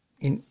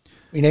in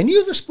any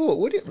other sport,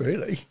 would it?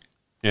 Really?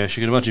 Yes,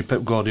 you can imagine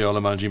Pep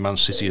Guardiola managing Man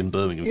City and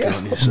Birmingham, Yeah.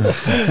 can't you? So,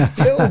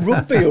 Or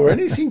rugby or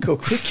anything, or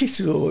cricket,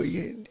 or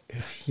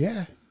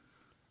yeah.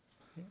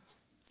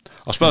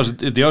 I suppose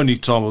the only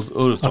time,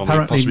 other time,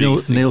 Apparently,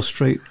 possibly Neil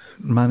Street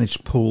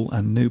managed Poole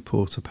and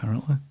Newport.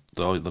 Apparently,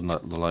 the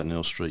late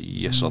Neil Street.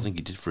 Yes, I think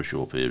he did for a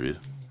short period.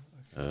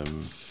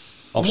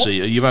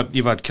 Obviously,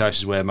 you've had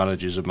cases where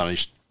managers have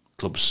managed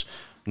clubs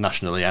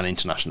nationally and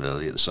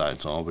internationally at the same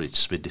time, but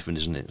it's a bit different,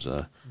 isn't it?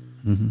 So,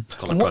 And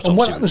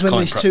what happens when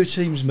these two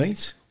teams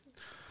meet?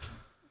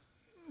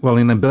 well,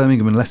 in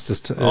Birmingham and Leicester,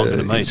 Aren't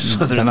gonna meet, so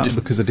they're they're not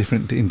different. because they're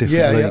different in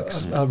different Yeah,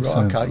 leagues. yeah. Oh, right, So-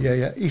 okay,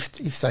 yeah.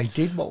 If they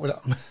did, what would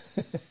happen?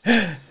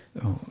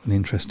 Oh, an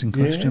interesting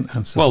question.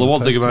 Answer well, the from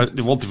one thing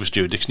Facebook. for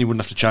Stuart Dixon, he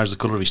wouldn't have to change the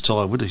colour of his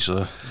tie, would he?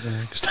 So,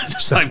 because they're the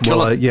same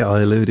colour. Well,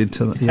 I alluded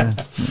to that. Yeah.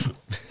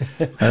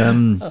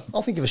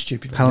 I'll think of a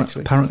stupid one Apparently, next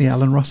week. apparently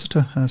Alan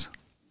Rossiter has.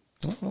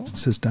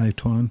 says Dave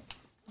Twine.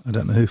 I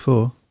don't know who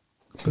for.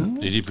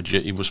 He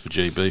was for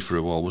GB for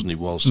a while, wasn't he?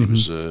 Whilst he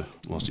was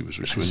with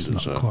It's Swindon.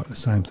 not So quite the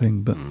same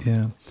thing, but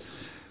yeah.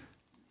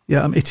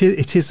 Yeah, it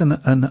is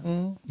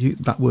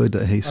that word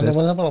that he said.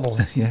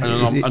 Yeah,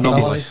 An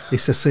anomaly.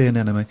 It's a sea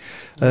anemone.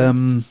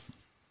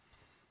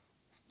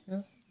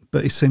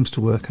 But it seems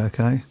to work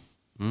okay.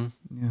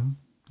 Yeah,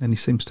 and he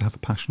seems to have a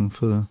passion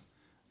for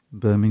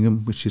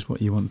Birmingham, which is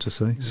what you want to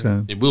see.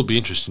 So it will be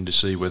interesting to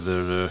see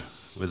whether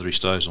he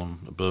stays on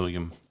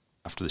Birmingham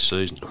after this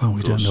season. Well,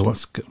 we don't know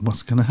what's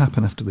going to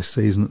happen after this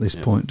season at this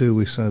point, do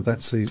we? So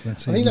that's I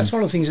think that's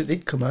one of the things that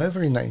did come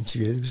over in that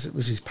interview.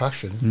 Was his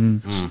passion.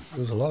 There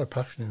was a lot of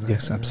passion in that.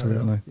 Yes,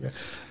 absolutely. Yeah.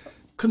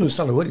 Couldn't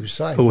understand a word he was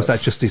saying. Or was that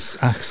just his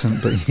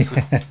accent? But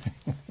yeah.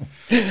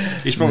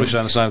 He's probably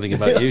saying the same thing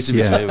about you, to be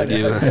fair with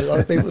you. A lot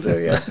of people do,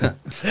 yeah.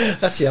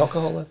 That's the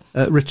alcohol,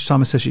 though. Rich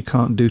Thomas says you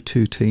can't do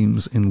two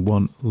teams in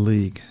one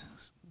league,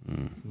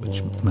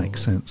 which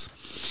makes sense.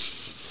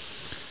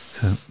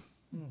 So,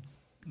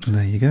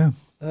 there you go.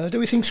 Do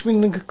we think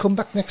Swindon could come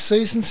back next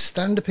season?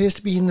 Stand appears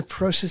to be in the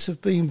process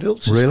of being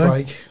built, says Really?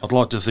 Craig. I'd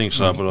like to think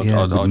so, but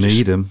Yeah, I we just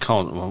need 'em.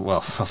 can't.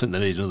 Well, I think they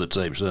need another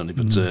team, certainly,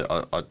 but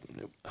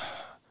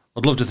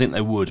I'd love to think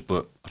they would,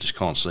 but I just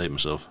can't see it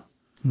myself.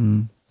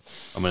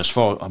 I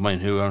mean,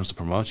 who owns the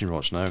promoting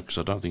rights now? Because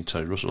I don't think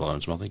Terry Russell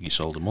owns them. I think he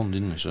sold them on,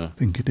 didn't he? So I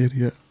think he did,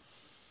 yeah.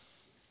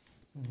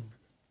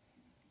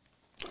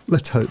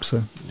 Let's hope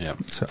so. yeah.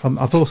 So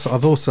I've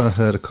also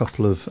heard a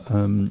couple of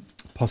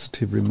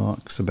positive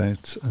remarks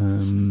about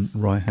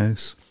Rye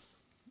House.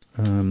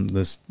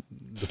 There's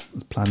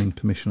the planning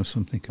permission or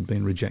something had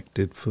been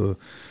rejected for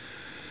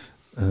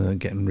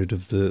getting rid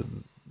of the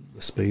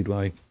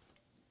Speedway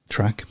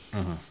track.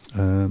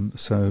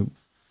 So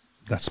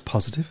that's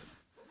positive,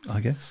 I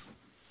guess.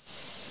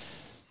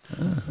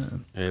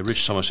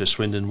 Rich Thomas says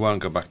Swindon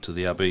won't go back to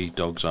the Abbey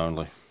dogs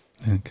only.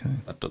 Okay.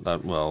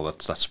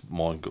 That's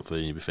my gut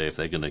feeling. To be fair, if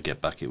they're going to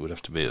get back, it would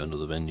have to be at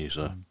another venue.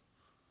 So,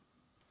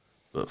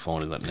 but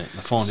finding that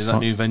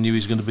new venue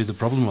is going to be the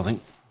problem, I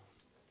think.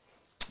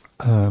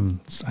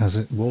 As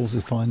it Wolves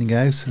are finding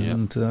out,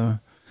 and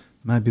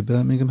maybe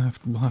Birmingham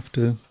will have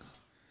to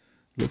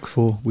look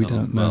for. We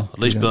don't know. At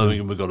least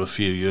Birmingham have got a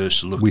few years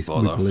to look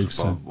for. We believe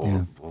so.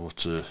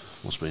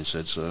 What's been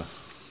said. So,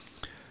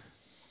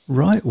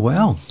 right.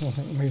 Well, I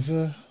think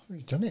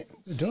we've done it.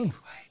 We're done.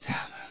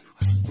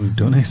 We've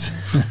done it.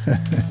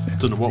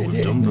 don't know what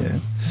we've done. But Yeah.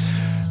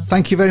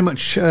 Thank you very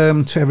much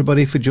to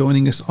everybody for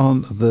joining us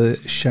on the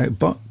Shout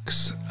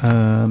Box.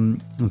 And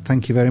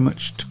thank you very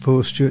much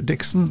for Stuart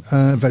Dixon.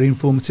 Very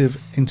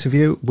informative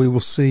interview. We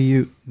will see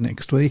you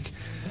next week.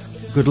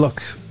 Good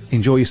luck.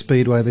 Enjoy your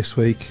Speedway this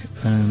week.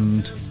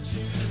 And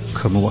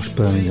come and watch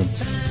Birmingham.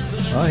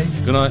 Bye.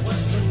 good night.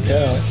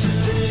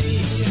 Yeah.